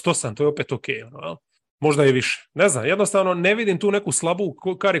će 28, to je opet ok. Možda i više. Ne znam, jednostavno ne vidim tu neku slabu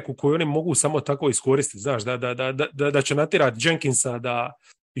kariku koju oni mogu samo tako iskoristiti. Znaš, da će natirati Jenkinsa,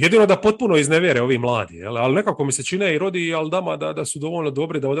 jedino da potpuno iznevjere ovi mladi. Ali nekako mi se čine i Rodi i Aldama da su dovoljno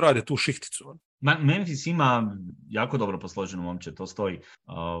dobri da odrade tu šihticu. Memphis ima jako dobro posloženu momče, to stoji.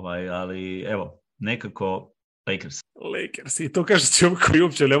 Ali evo, nekako... Lakers. I to kaže čovjek koji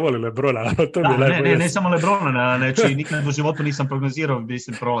uopće ne voli LeBrona. Ne samo LeBrona, nikad u životu nisam prognozirao gdje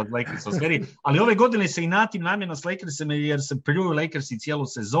se prolaz Lakers u sferi, ali ove godine se inatim namjerno s Lakersima jer se pljuju Lakersi cijelu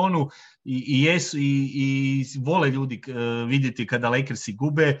sezonu i vole ljudi vidjeti kada Lakersi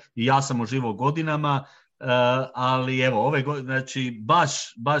gube i ja sam uživao godinama, ali evo, ove godine, znači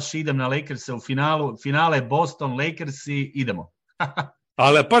baš idem na Lakerse u finale Boston, Lakersi, idemo.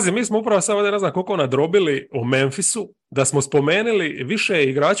 Ali pazi, mi smo upravo sad ovdje ne znam koliko nadrobili o Memphisu, da smo spomenuli više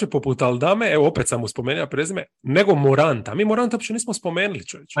igrače poput Aldame, evo opet sam mu spomenuo prezime, nego Moranta. Mi Moranta uopće nismo spomenuli,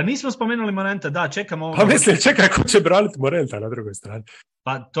 čovječ. Pa nismo spomenuli Moranta, da, čekamo... Pa mislim, čekaj, ko će braniti Moranta na drugoj strani.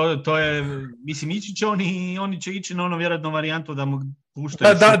 Pa to je, mislim, ići će oni će ići na ono vjerojatno varijantu da mu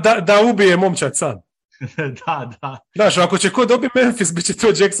puštaju... Da ubije momčad sam. Da. Znaš, ako će ko dobi Memphis, bit će to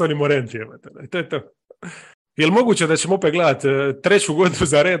Jackson i Morant. To je to. Je li moguće da ćemo opet gledati treću godinu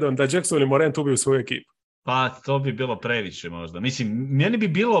za redom da Jackson i Morant ubiju svoju ekipu? Pa to bi bilo previše možda. Mislim, meni bi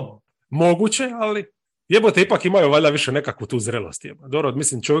bilo... Moguće, ali jebote, ipak imaju valjda više nekakvu tu zrelost. Dobro,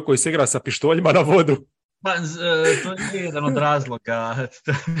 mislim, čovjek koji se igra sa pištoljima na vodu. Pa to je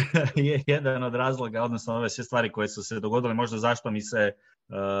jedan od razloga, odnosno ove sve stvari koje su se dogodile, možda zašto mi se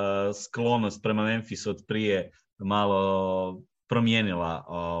sklonost prema Memphisu od prije malo promijenila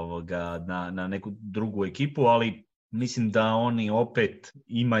na neku drugu ekipu, ali mislim da oni opet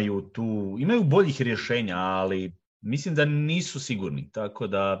imaju boljih rješenja, ali mislim da nisu sigurni, tako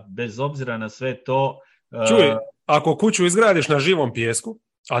da bez obzira na sve to... Čuj, ako kuću izgradiš na živom pijesku,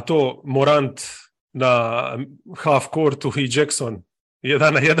 a to Morant na half courtu i Jackson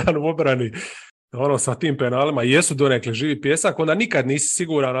 1-1 u obrani, sa tim penalima jesu donekle živi pjesak, onda nikad nisi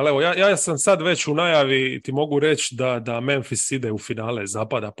siguran, ali evo, ja sam sad već u najavi, ti mogu reći da Memphis ide u finale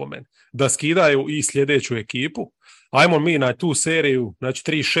zapada po meni, da skidaju i sljedeću ekipu. Ajmo mi na tu seriju,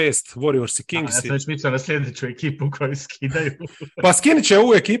 znači 3-6, Warriors i Kings. Ja sam već mislio na sljedeću ekipu koju skidaju. Pa skinit će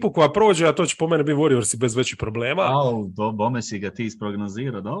ovu ekipu koja prođe, a to će po mene biti Warriors bez većih problema. Bome si ga ti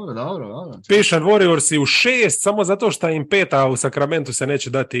isprognozirao, dobro. Pišem Warriors u 6, samo zato što im peta u Sacramentu se neće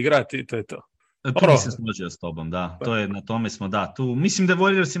dati igrati, to je to. Tu bi se složio s tobom, da. To je, na tome smo, da. Tu, mislim da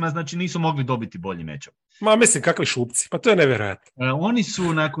Warriorsima znači nisu mogli dobiti bolji matchup. Ma mislim, kakvi šupci, pa to je nevjerojatno. Oni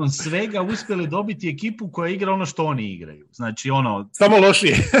su nakon svega uspjeli dobiti ekipu koja igra ono što oni igraju. Znači samo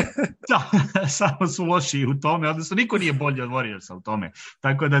lošije. Da, samo su lošiji u tome, odnosno niko nije bolji od Warriorsa u tome.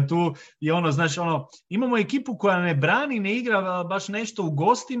 Tako da tu je imamo ekipu koja ne brani, ne igra baš nešto u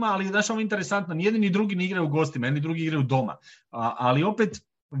gostima, ali znaš interesantno, ni jedni ni drugi ne igraju u gostima, jedni drugi igraju doma. Ali opet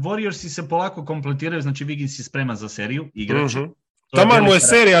Warriorsi se polako kompletiraju, znači Wiggins je spreman za seriju, igraće. Mm-hmm. Taman mu je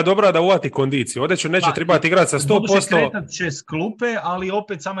serija dobra da uvati kondiciju. Ovdje neće trebati igrati sa 100%. Mogu se kretat će s klupe, ali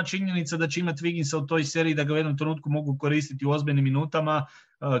opet sama činjenica da će imati Wigginsa u toj seriji, da ga u jednom trenutku mogu koristiti u ozbiljnim minutama,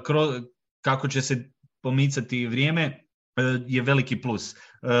 kako će se pomicati vrijeme, je veliki plus.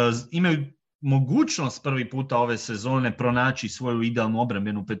 Imaju mogućnost prvi puta ove sezone pronaći svoju idealnu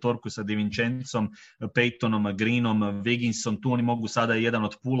obrambenu petorku sa DiVincencom, Paytonom, Greenom, Wigginsom. Tu oni mogu sada jedan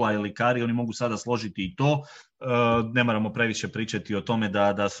od Pula ili Kari, oni mogu sada složiti i to. Ne moramo previše pričati o tome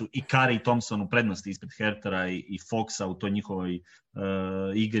da su i Kari i Thompson u prednosti ispred Hertera i Foxa u toj njihovoj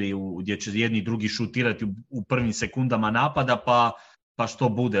igri gdje će jedni i drugi šutirati u prvim sekundama napada, pa što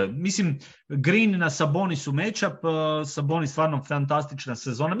bude. Mislim, Green na Sabonisu matchup, Sabonis stvarno fantastična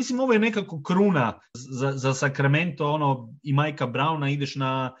sezona. Mislim, ovo je nekako kruna za Sacramento, i Majka Browna, ideš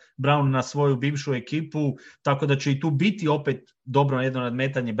na Brown na svoju bivšu ekipu, tako da će i tu biti opet dobro jedno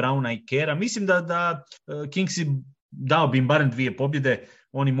nadmetanje Browna i Kera. Mislim da Kingsi dao bi im barem 2 pobjede,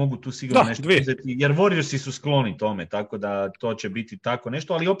 oni mogu tu sigurno nešto uzeti, jer Warriorsi su skloni tome, tako da to će biti tako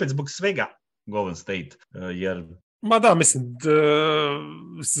nešto, ali opet zbog svega Golden State, jer Ma da, mislim,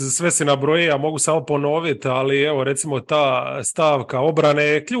 sve se nabroji, a mogu samo ponoviti, ali evo recimo ta stavka obrane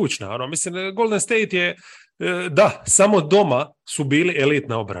je ključna. Mislim, Golden State je, da, samo doma su bili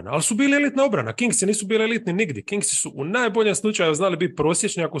elitna obrana, ali su bili elitna obrana. Kingsi nisu bili elitni nigdje. Kingsi su u najboljem slučaju znali biti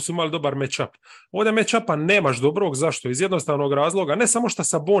prosječni ako su imali dobar matchup. Ovdje matchupa nemaš dobrog, zašto? Iz jednostavnog razloga, ne samo što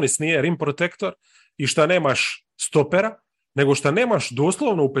Sabonis nije rim protektor i što nemaš stopera, nego što nemaš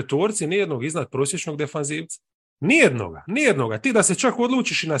doslovno u petorci nijednog iznad prosječnog defanzivca. Nijednoga. Ti da se čak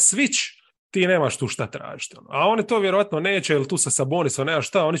odlučiš i na switch, ti nemaš tu šta tražiti. A oni to vjerojatno neće, jer tu sa Sabonisom nema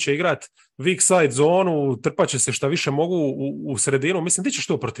šta, oni će igrati weak side zonu, trpat će se šta više mogu u sredinu. Mislim, ti ćeš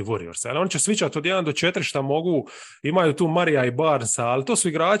to protiv Warriorsa, ali oni će switchati od 1 do 4 šta mogu, imaju tu Marija i Barnesa, ali to su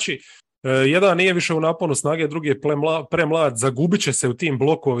igrači, jedan nije više u naponu snage, drugi je premlad, zagubit će se u tim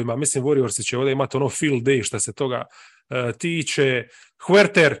blokovima. Mislim, Warriorsi će ovdje imati field day šta se toga tiče.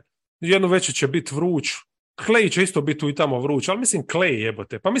 Huerter, jednu večer će biti vruć, Clay će isto biti tu i tamo vruć, ali mislim Clay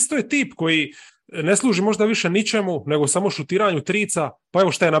jebote. Pa mislim to je tip koji ne služi možda više ničemu, nego samo šutiranju trica, pa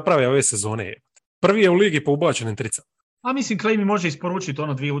evo šta je napravio ove sezone jebote. Prvi je u ligi po ubačenim tricama. A mislim Clay mi može isporučiti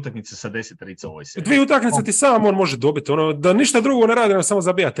 2 utakmice sa 10 trica u ovoj seriji. 2 utakmice ti sam on može dobiti, da ništa drugo ne radi, nego samo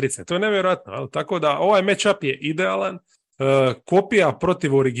zabija trice. To je nevjerojatno, ali tako da ovaj matchup je idealan, kopija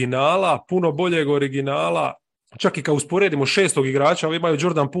protiv originala, puno boljeg originala. Čak i kad usporedimo 6. igrača, ovi imaju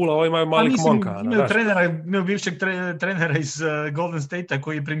Jordan Poola, ovi imaju Malik Monka. Imaju bivšeg trenera iz Golden State-a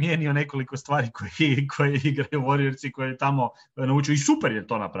koji je primijenio nekoliko stvari koje igraju Warriorsi, koje je tamo naučio i super je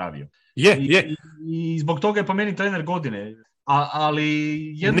to napravio. Je. I zbog toga je po meni trener godine. Ali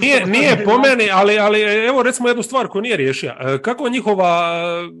nije po meni, ali evo recimo jednu stvar koju nije riješio. Kako njihova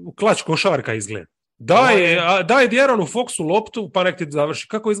klač košarka izgleda? Daj Djeronu Foxu loptu, pa nek ti završi.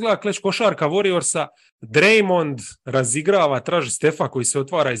 Kako izgleda kleć košarka Warriorsa? Draymond razigrava, traži Stefa koji se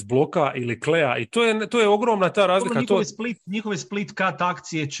otvara iz bloka ili Kleja i to je ogromna ta razlika. Njihove split cut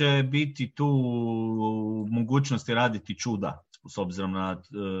akcije će biti tu mogućnosti raditi čuda s obzirom na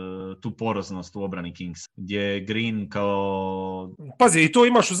tu poroznost u obrani Kings, gdje Green kao... Pazi, i to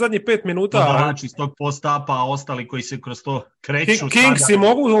imaš u zadnjih 5 minuta. Znači, iz tog post-upa, a ostali koji se kroz to kreću... Kingsi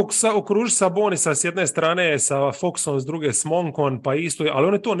mogu okružiti Sabonisa s jedne strane, sa Foxom s druge, s Monkon, pa isto, ali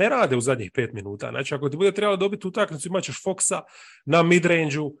oni to ne rade u zadnjih 5 minuta. Znači, ako ti bude trebalo dobiti utakmicu, imat ćeš Foxa na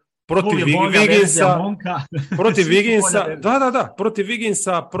midrange-u, protiv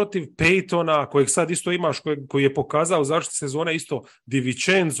Wigginsa, protiv Paytona, kojeg sad isto imaš, koji je pokazao zašto sezone isto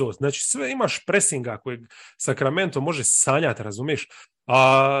DiVincenzo, znači sve imaš presinga kojeg Sacramento može sanjati, razumiješ?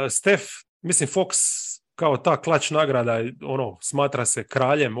 A Steph, mislim Fox kao ta klač nagrada, smatra se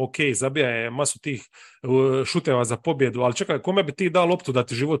kraljem, ok, zabija je masu tih šuteva za pobjedu, ali čekaj, kome bi ti dao loptu da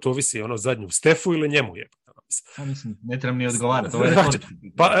ti život ovisi, zadnju, Stefu ili njemu je? Mislim, ne trebam ni odgovarati.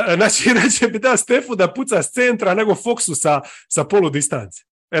 Znači bi da Stefu da puca s centra nego Foxu sa polu distance.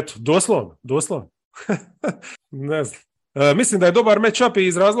 Eto, doslovno. Ne znam. Mislim da je dobar matchup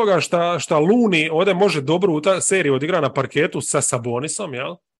iz razloga šta Looney ovdje može dobro u ta seriju odigra na parketu sa Sabonisom,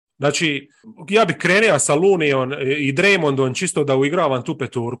 jel? Znači, ja bih krenio sa Looneyom i Draymondom čisto da uigravam tu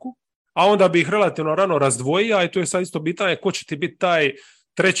petorku, a onda bi ih relativno rano razdvojio, i to je sad isto bitanje ko će ti biti taj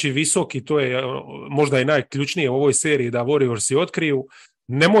treći visoki, to je možda i najključnije u ovoj seriji da Warriorsi otkriju.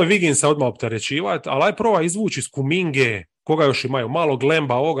 Nemoj Wigginsa odmah opterećivati, ali aj prova izvući iz Kuminge, koga još imaju, malo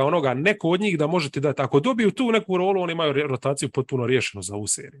Glemba, ovoga, onoga, neko od njih da možete dati. Ako dobiju tu neku rolu, oni imaju rotaciju potpuno riješenu za ovu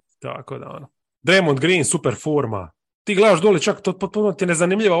seriju. Tako da, ono. Draymond Green, super forma. Ti gledaš dole, čak to potpuno ti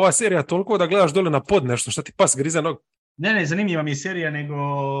nezanimljiva ova serija, toliko da gledaš dole na pod nešto, šta ti pas grize nog. Ne, zanimljiva mi je serija, nego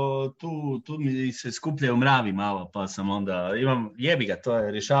tu mi se skupljaju mravi malo, pa sam onda, jebi ga, to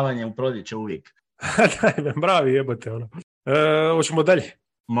je rješavanje u proljeće uvijek. Daj me, mravi jebote, ono. Hoćemo dalje?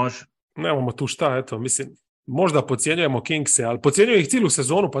 Može. Nemamo tu šta, eto, mislim, možda podcjenjujemo Kingse, ali podcjenjuju ih cijelu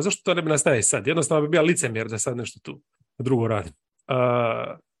sezonu, pa zašto to ne bi nastaje sad? Jednostavno bi bio licemjer da sad nešto tu drugo radim.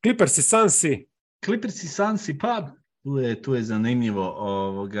 Clippers i Sunsi. Clippers i Sunsi, pa tu je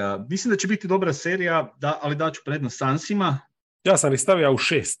zanimljivo. Mislim da će biti dobra serija, ali daću prednost Sunsima. Ja sam ih stavio u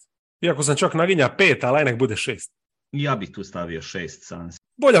 6. Iako sam čak naginja 5, ali nek bude 6. Ja bih tu stavio 6 Suns.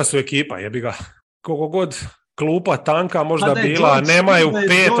 Bolja su ekipa, jebi ga. Koliko god klupa tanka možda bila, nemaju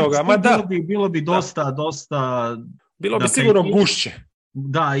petoga. Bilo bi dosta... Bilo bi sigurno gušće.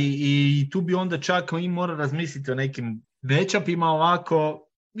 Da, i tu bi onda čak i mora razmisliti o nekim matchupima ovako.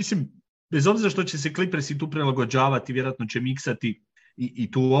 Mislim, bez obzira što će se Clippersi tu prilagođavati, vjerojatno će miksati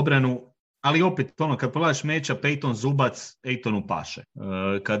i tu obranu, ali opet, kad pogledaš matchup Ayton Zubac, Aytonu paše.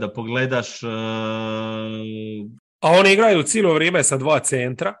 Kada pogledaš... A oni igraju cijelo vrijeme sa 2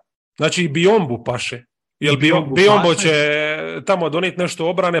 centra, znači i Biyombu paše. Jel Biyombo će tamo donijeti nešto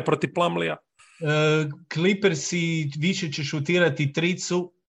obrane protiv Plumleya? Clippersi više će šutirati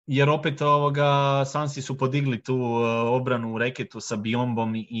tricu, jer opet Sunsi su podigli tu obranu u reketu sa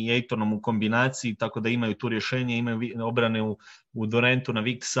Bijombom i Aytonom u kombinaciji, tako da imaju tu rješenje, imaju obrane u Durantu na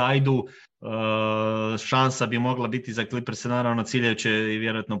weak side-u. Šansa bi mogla biti za Clippers, naravno ciljajuće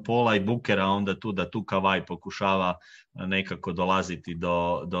vjerojatno Paula i Bookera, onda tu da tu Kawhi pokušava nekako dolaziti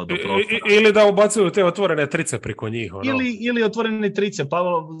do prostora. Ili da ubacuju te otvorene trice preko njih. Ono. Ili otvorene trice, pa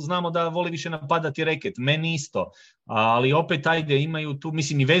znamo da voli više napadati reket, meni isto. Ali opet, ajde, imaju tu,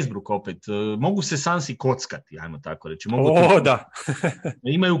 mislim i Westbrook opet, mogu se Sunsi kockati, ajmo tako reći. Da.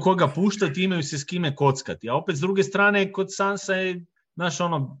 Imaju koga puštati, imaju se s kime kockati. A opet s druge strane, kod Sunsa je, znaš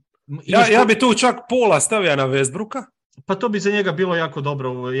ono... Ja bi tu čak Paula stavio na Westbrooka. Pa to bi za njega bilo jako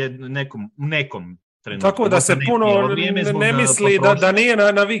dobro u nekom trenutku. Tako da se puno ne misli da nije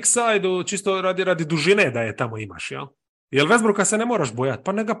na weak side-u čisto radi dužine da je tamo imaš, jel? Jer Westbrooka se ne moraš bojati,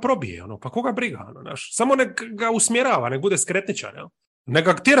 pa neka probije, pa koga briga, naš. Samo nek ga usmjerava, nek bude skretničar, jel? Nek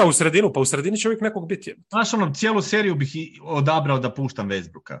ga tira u sredinu, pa u sredini će uvijek nekog biti. Znaš, cijelu seriju bih odabrao da puštam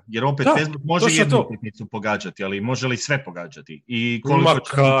Westbrooka, jer opet Westbrook može jednu utakmicu pogađati, ali može li sve pogađati? I koliko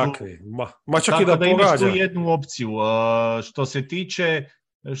Ma čak i da pogađa. Imaš tu jednu opciju.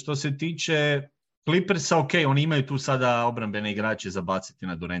 Što se tiče Clippersa, ok, oni imaju tu sada obrambene igrače za baciti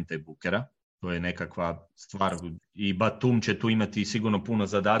na Duranta i Bookera. To je nekakva stvar i Batum će tu imati sigurno puno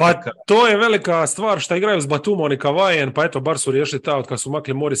zadataka. Pa to je velika stvar što igraju s Batumom i Kawhijem, pa eto, bar su riješili od kad su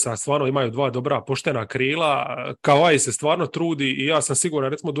makli Morisa, stvarno imaju 2 dobra poštena krila. Kawhi se stvarno trudi i ja sam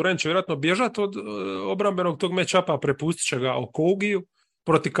siguran, recimo Durant će vjerojatno bježati od obrambenog tog matchupa, prepustit će ga Okogiju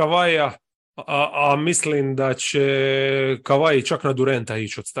protiv Kawhija, a mislim da će Kawhi čak na Duranta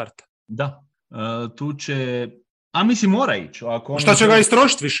ići od starta. Da, tu će... A mislim mora ići. Šta će ga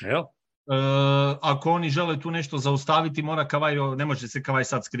istrošiti više, jel? Ako oni žele tu nešto zaustaviti, mora Kawhi, ne može se Kawhi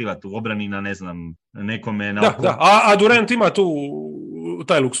sad skrivati u obrani na, ne znam, nekome na oko. Da. A Durant ima tu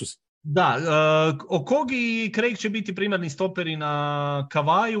taj luksus. Da, Okogi i Craig će biti primarni stoperi na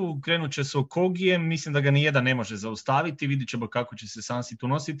Kawhiju, krenut će se Okogijem, mislim da ga nijedan ne može zaustaviti, vidit ćemo kako će se Sunsi tu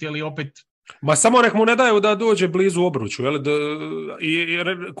nositi, ali opet... Ma samo nek mu ne daju da dođe blizu obruču, jel? I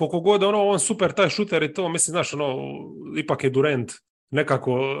koliko god on super taj šuter i to, mislim, znaš, ipak je Durant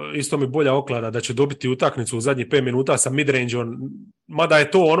nekako isto mi bolja oklada da će dobiti utakmicu u zadnjih 5 minuta sa midrange-om, mada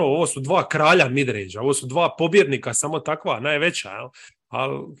je to ovo su 2 kralja midrange-a, ovo su 2 pobjednika, samo takva, najveća, jel?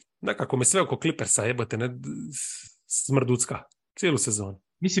 Ali nekako me sve oko Clippersa jebote smrducka, cijelu sezonu.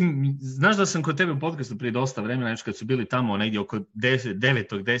 Mislim, znaš da sam kod tebe u podcastu prije dosta vremena, kad su bili tamo negdje oko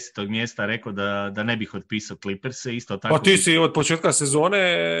 9. 10. mjesta, rekao da ne bih otpisao Clippers-e, isto tako. Pa ti si od početka sezone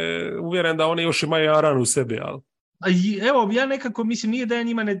uvjeren da oni još imaju jaran u sebi, ali... Evo, ja nekako mislim, nije da ja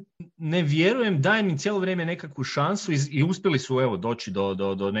njima ne vjerujem, dajem im cijelo vrijeme nekakvu šansu i uspjeli su doći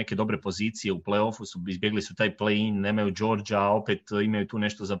do neke dobre pozicije u play-offu, izbjegli su taj play-in, nemaju Georgia, opet imaju tu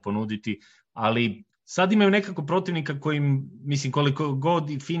nešto za ponuditi, ali sad imaju nekako protivnika kojim, mislim, koliko god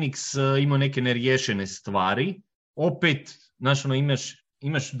i Phoenix imao neke neriješene stvari, opet, znaš, imaš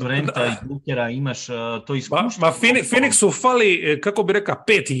Imaš Durenta i Bookera, imaš to iskustvo. Phoenixu fali, kako bi rekao,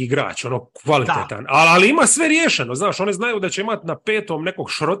 peti igrač, ono kvalitetan. Ali ima sve riješeno, znaš, oni znaju da će imati na petom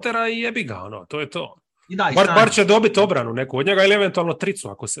nekog Šrotera i jebi ga, ono, to je to. Bar će dobiti obranu neku od njega ili eventualno tricu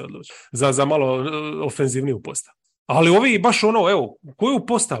ako se odluči za malo ofenzivniju postavu. Ali ovi baš ono, evo, koju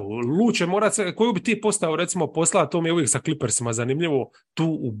postavu? Luče morate, koju bi ti postavu recimo poslao, to mi je uvijek sa Clippersima zanimljivo, tu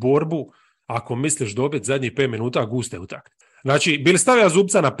u borbu, ako misliš dobiti zadnjih 5 minuta, guste utakmice. Znači, bi li stavio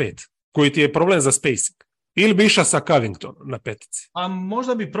Zubca na 5, koji ti je problem za spacing? Ili bi išao sa Covington na petici? A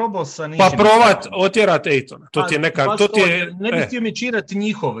možda bi probao sa ničim. Pa provat otjerat Ejtona. To ti je neka... Ne bi htio mečirati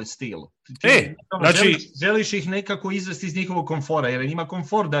njihov stil. Znači, želiš ih nekako izvesti iz njihovog komfora, jer njima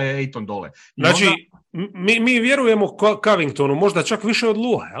komfor da je Ejton dole. Znači, mi vjerujemo Covingtonu, možda čak više od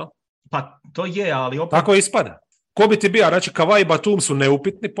Lua, jel? Pa to je, ali opet... Tako ispada. Ko bi ti bio? Znači, Kawhi i Batum su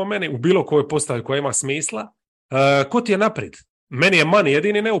neupitni po meni, u bilo kojoj postavi koja ima smisla. Ko ti je naprijed? Meni je Man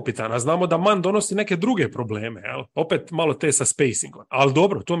jedini neupitan, a znamo da Man donosi neke druge probleme, jel? Opet malo te sa spacingom. Ali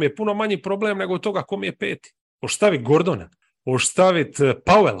dobro, to mi je puno manji problem nego toga ko mi je peti. Hoš staviti Gordona, hoš staviti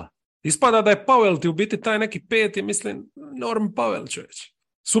Powella. Ispada da je Powell ti u biti taj neki peti, mislim, Norm Powell čovječ.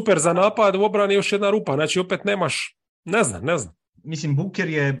 Super za napad, u obrani još jedna rupa, znači opet nemaš, ne znam. Mislim,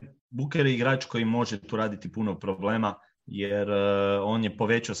 Booker je igrač koji može tu raditi puno problema, jer on je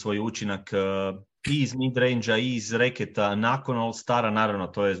povećao svoj učinak i iz midrange-a i iz reketa nakon All-Stara, naravno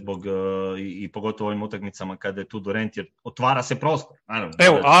to je zbog i pogotovo ovim utakmicama kada je tu Durant, jer otvara se prostor. Naravno,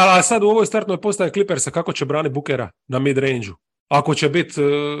 evo, a sad u ovoj startnoj postavi Clippersa kako će brani Bookera na midrange-u? Ako će biti,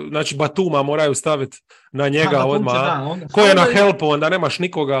 znači Batuma moraju staviti na njega odmah. Ko je na helpu, onda nemaš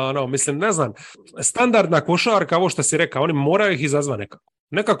nikoga, ono, mislim, ne znam. Standardna košarka, ovo što si rekao, oni moraju ih izazvati nekako.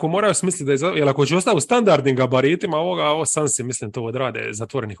 Nekako moraju smisliti da izazvati, jer ako će ostati u standardnim gabaritima, ovo Sansi, mislim, to odrade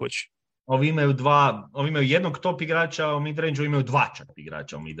zatvorenih oči. Ovi imaju jednog top igrača u midrange-u, imaju dva čak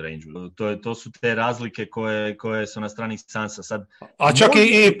igrača u midrange-u. To su te razlike koje su na strani Sansa. Sad, a čak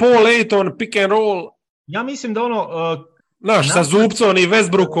i Paul Ayton, pick and roll. Ja mislim da znaš, sa Zubcom i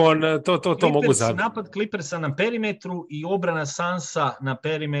Westbrookom, to mogu zabiti. Napad Clippersa na perimetru i obrana Sansa na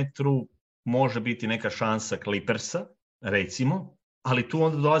perimetru može biti neka šansa Clippersa, recimo, ali tu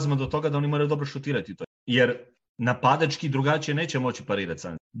onda dolazimo do toga da oni moraju dobro šutirati to. Jer napadački drugačije neće moći parirati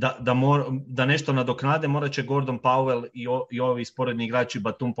Sansa. Da nešto nadoknade, morat će Gordon Powell i ovi sporedni igrači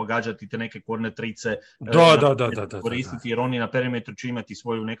Batum pogađati te neke korne trice, koristiti, jer oni na perimetru će imati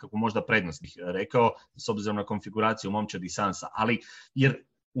svoju nekakvu možda prednost, bih rekao, s obzirom na konfiguraciju momčadi Sansa. Ali, jer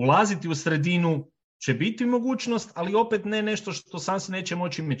ulaziti u sredinu će biti mogućnost, ali opet ne nešto što Sans neće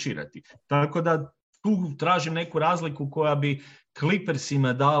moći mečirati. Tako da tu tražim neku razliku koja bi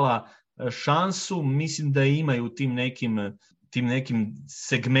Clippersima dala šansu, mislim da imaju tim nekim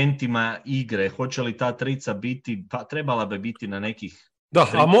segmentima igre. Hoće li ta trica biti, pa trebala bi biti na nekih... Da,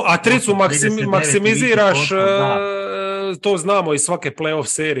 a tricu maksimiziraš, to znamo iz svake playoff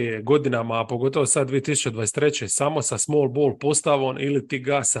serije godinama, a pogotovo sad 2023. samo sa small ball postavom ili ti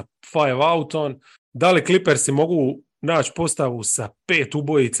ga sa 5 outon. Da li Clippersi mogu naći postavu sa 5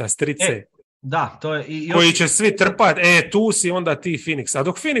 ubojica s trice? Da, to je i još... koji će svi trpati, tu si onda ti Phoenix. A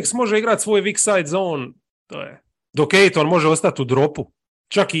dok Phoenix može igrati svoj weak side zone, to je. Dok Ayton može ostati u dropu,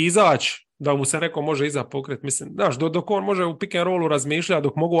 čak i izaći, da mu se neko može iza pokret, mislim, znaš, dok on može u pick and rollu razmišljati,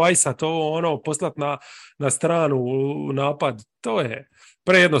 dok mogu ajsa to poslati na stranu u napad, to je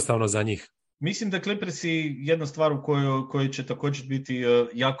prejednostavno za njih. Mislim da Clippersi jedna stvar u kojoj će također biti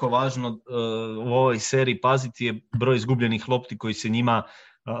jako važno u ovoj seriji paziti je broj izgubljenih lopti koji se njima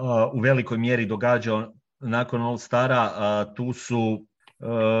u velikoj mjeri događao nakon All-Stara. Tu su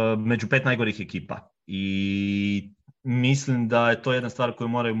među 5 najgorih ekipa i mislim da je to jedna stvar koju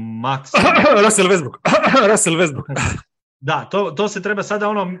moraju maksimalno... Russell Westbrook. Da, to se treba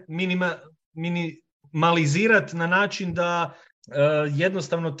sada minimalizirati na način da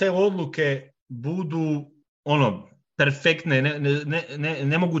jednostavno te odluke budu perfektne,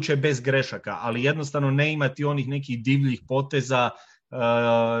 nemoguće bez grešaka, ali jednostavno ne imati onih nekih divljih poteza,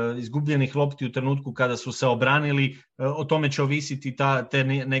 izgubljenih lopti u trenutku kada su se obranili, o tome će ovisiti te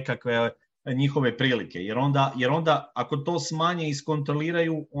nekakve njihove prilike, jer onda ako to smanje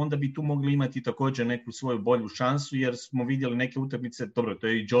iskontroliraju, onda bi tu mogli imati također neku svoju bolju šansu, jer smo vidjeli neke utakmice, dobro, to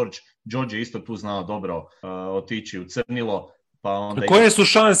je i George je isto tu znao dobro otići u crnilo. Pa onda koje su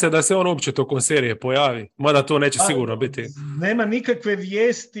šanse da se on uopće tokom serije pojavi? Mada to neće sigurno biti. Nema nikakve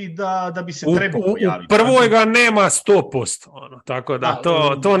vijesti da bi se trebao pojaviti. U prvoj ga nema 100%. Tako da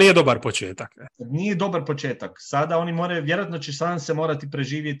to nije dobar početak. Nije dobar početak. Sada oni moraju, vjerojatno će šanse morati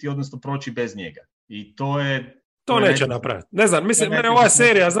preživjeti, odnosno proći bez njega. I to To neće napraviti. Ne znam, mislim, mene ova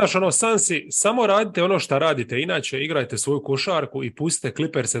serija, znaš, Sansi, samo radite ono što radite, inače igrajte svoju košarku i pustite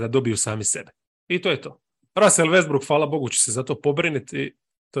Clipperse da dobiju sami sebe. I to je to. Russell Westbrook, hvala Bogu, će se za to pobriniti i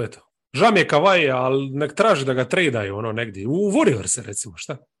to je to. Žao mi je Kawhi, ali nek traži da ga tradaju negdje. U Warriors, recimo,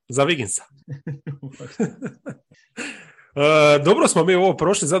 šta? Za Wigginsa. Dobro smo mi ovo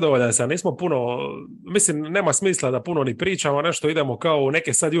prošli, zadovoljan sam, nismo puno, mislim, nema smisla da puno ni pričamo, nešto idemo kao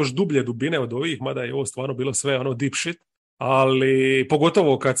neke sad još dublje dubine od ovih, mada je ovo stvarno bilo sve deep shit, ali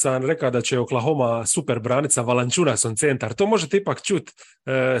pogotovo kad sam rekao da će Oklahoma super branica Valanciunasom centar, to možete ipak čuti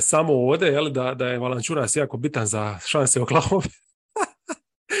samo ovdje, jel, da je Valanciunas jako bitan za šanse Oklahoma.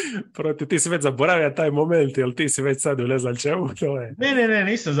 Proti, ti si već zaboravio taj moment, jel ti si već sad u ne znam čemu, to je. Ne,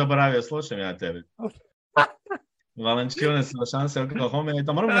 nisam zaboravio, slušam ja tebi. Valanciunas na šanse Oklahoma,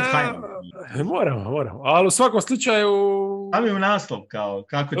 to moramo imati hajno. Moramo, ali u svakom slučaju... Tam je u naslov, kao,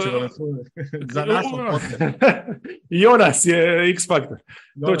 kako će Valanciunas za naslov podcast. Jonas je x-faktor.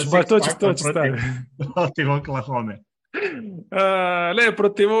 To će staviti. Protiv Oklahoma. Ne,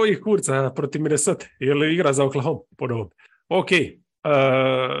 protiv ovih kurca, protiv Minnesota, ili igra za Oklahoma, ponovno. Ok.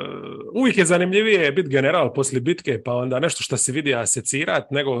 Uvijek je zanimljivije biti general poslije bitke, pa onda nešto što se vidi asecirati,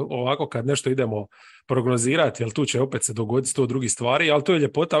 nego ovako kad nešto idemo prognozirati, jer tu će opet se dogoditi 100 drugih stvari, ali to je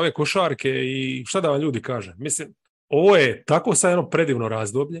ljepota ove košarke i šta da vam ljudi kažem. Mislim, ovo je tako sad jedno predivno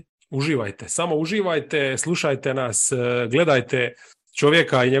razdoblje. Uživajte, samo uživajte, slušajte nas, gledajte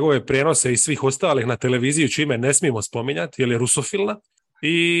čovjeka i njegove prijenose i svih ostalih na televiziju, čime ne smijemo spominjati, jer je rusofilna.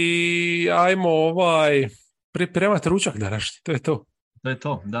 I ajmo pripremati ručak današnji, to je to. To je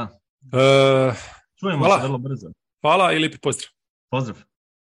to, da. Čujemo se vrlo brzo. Hvala i lijepi pozdrav. Pozdrav.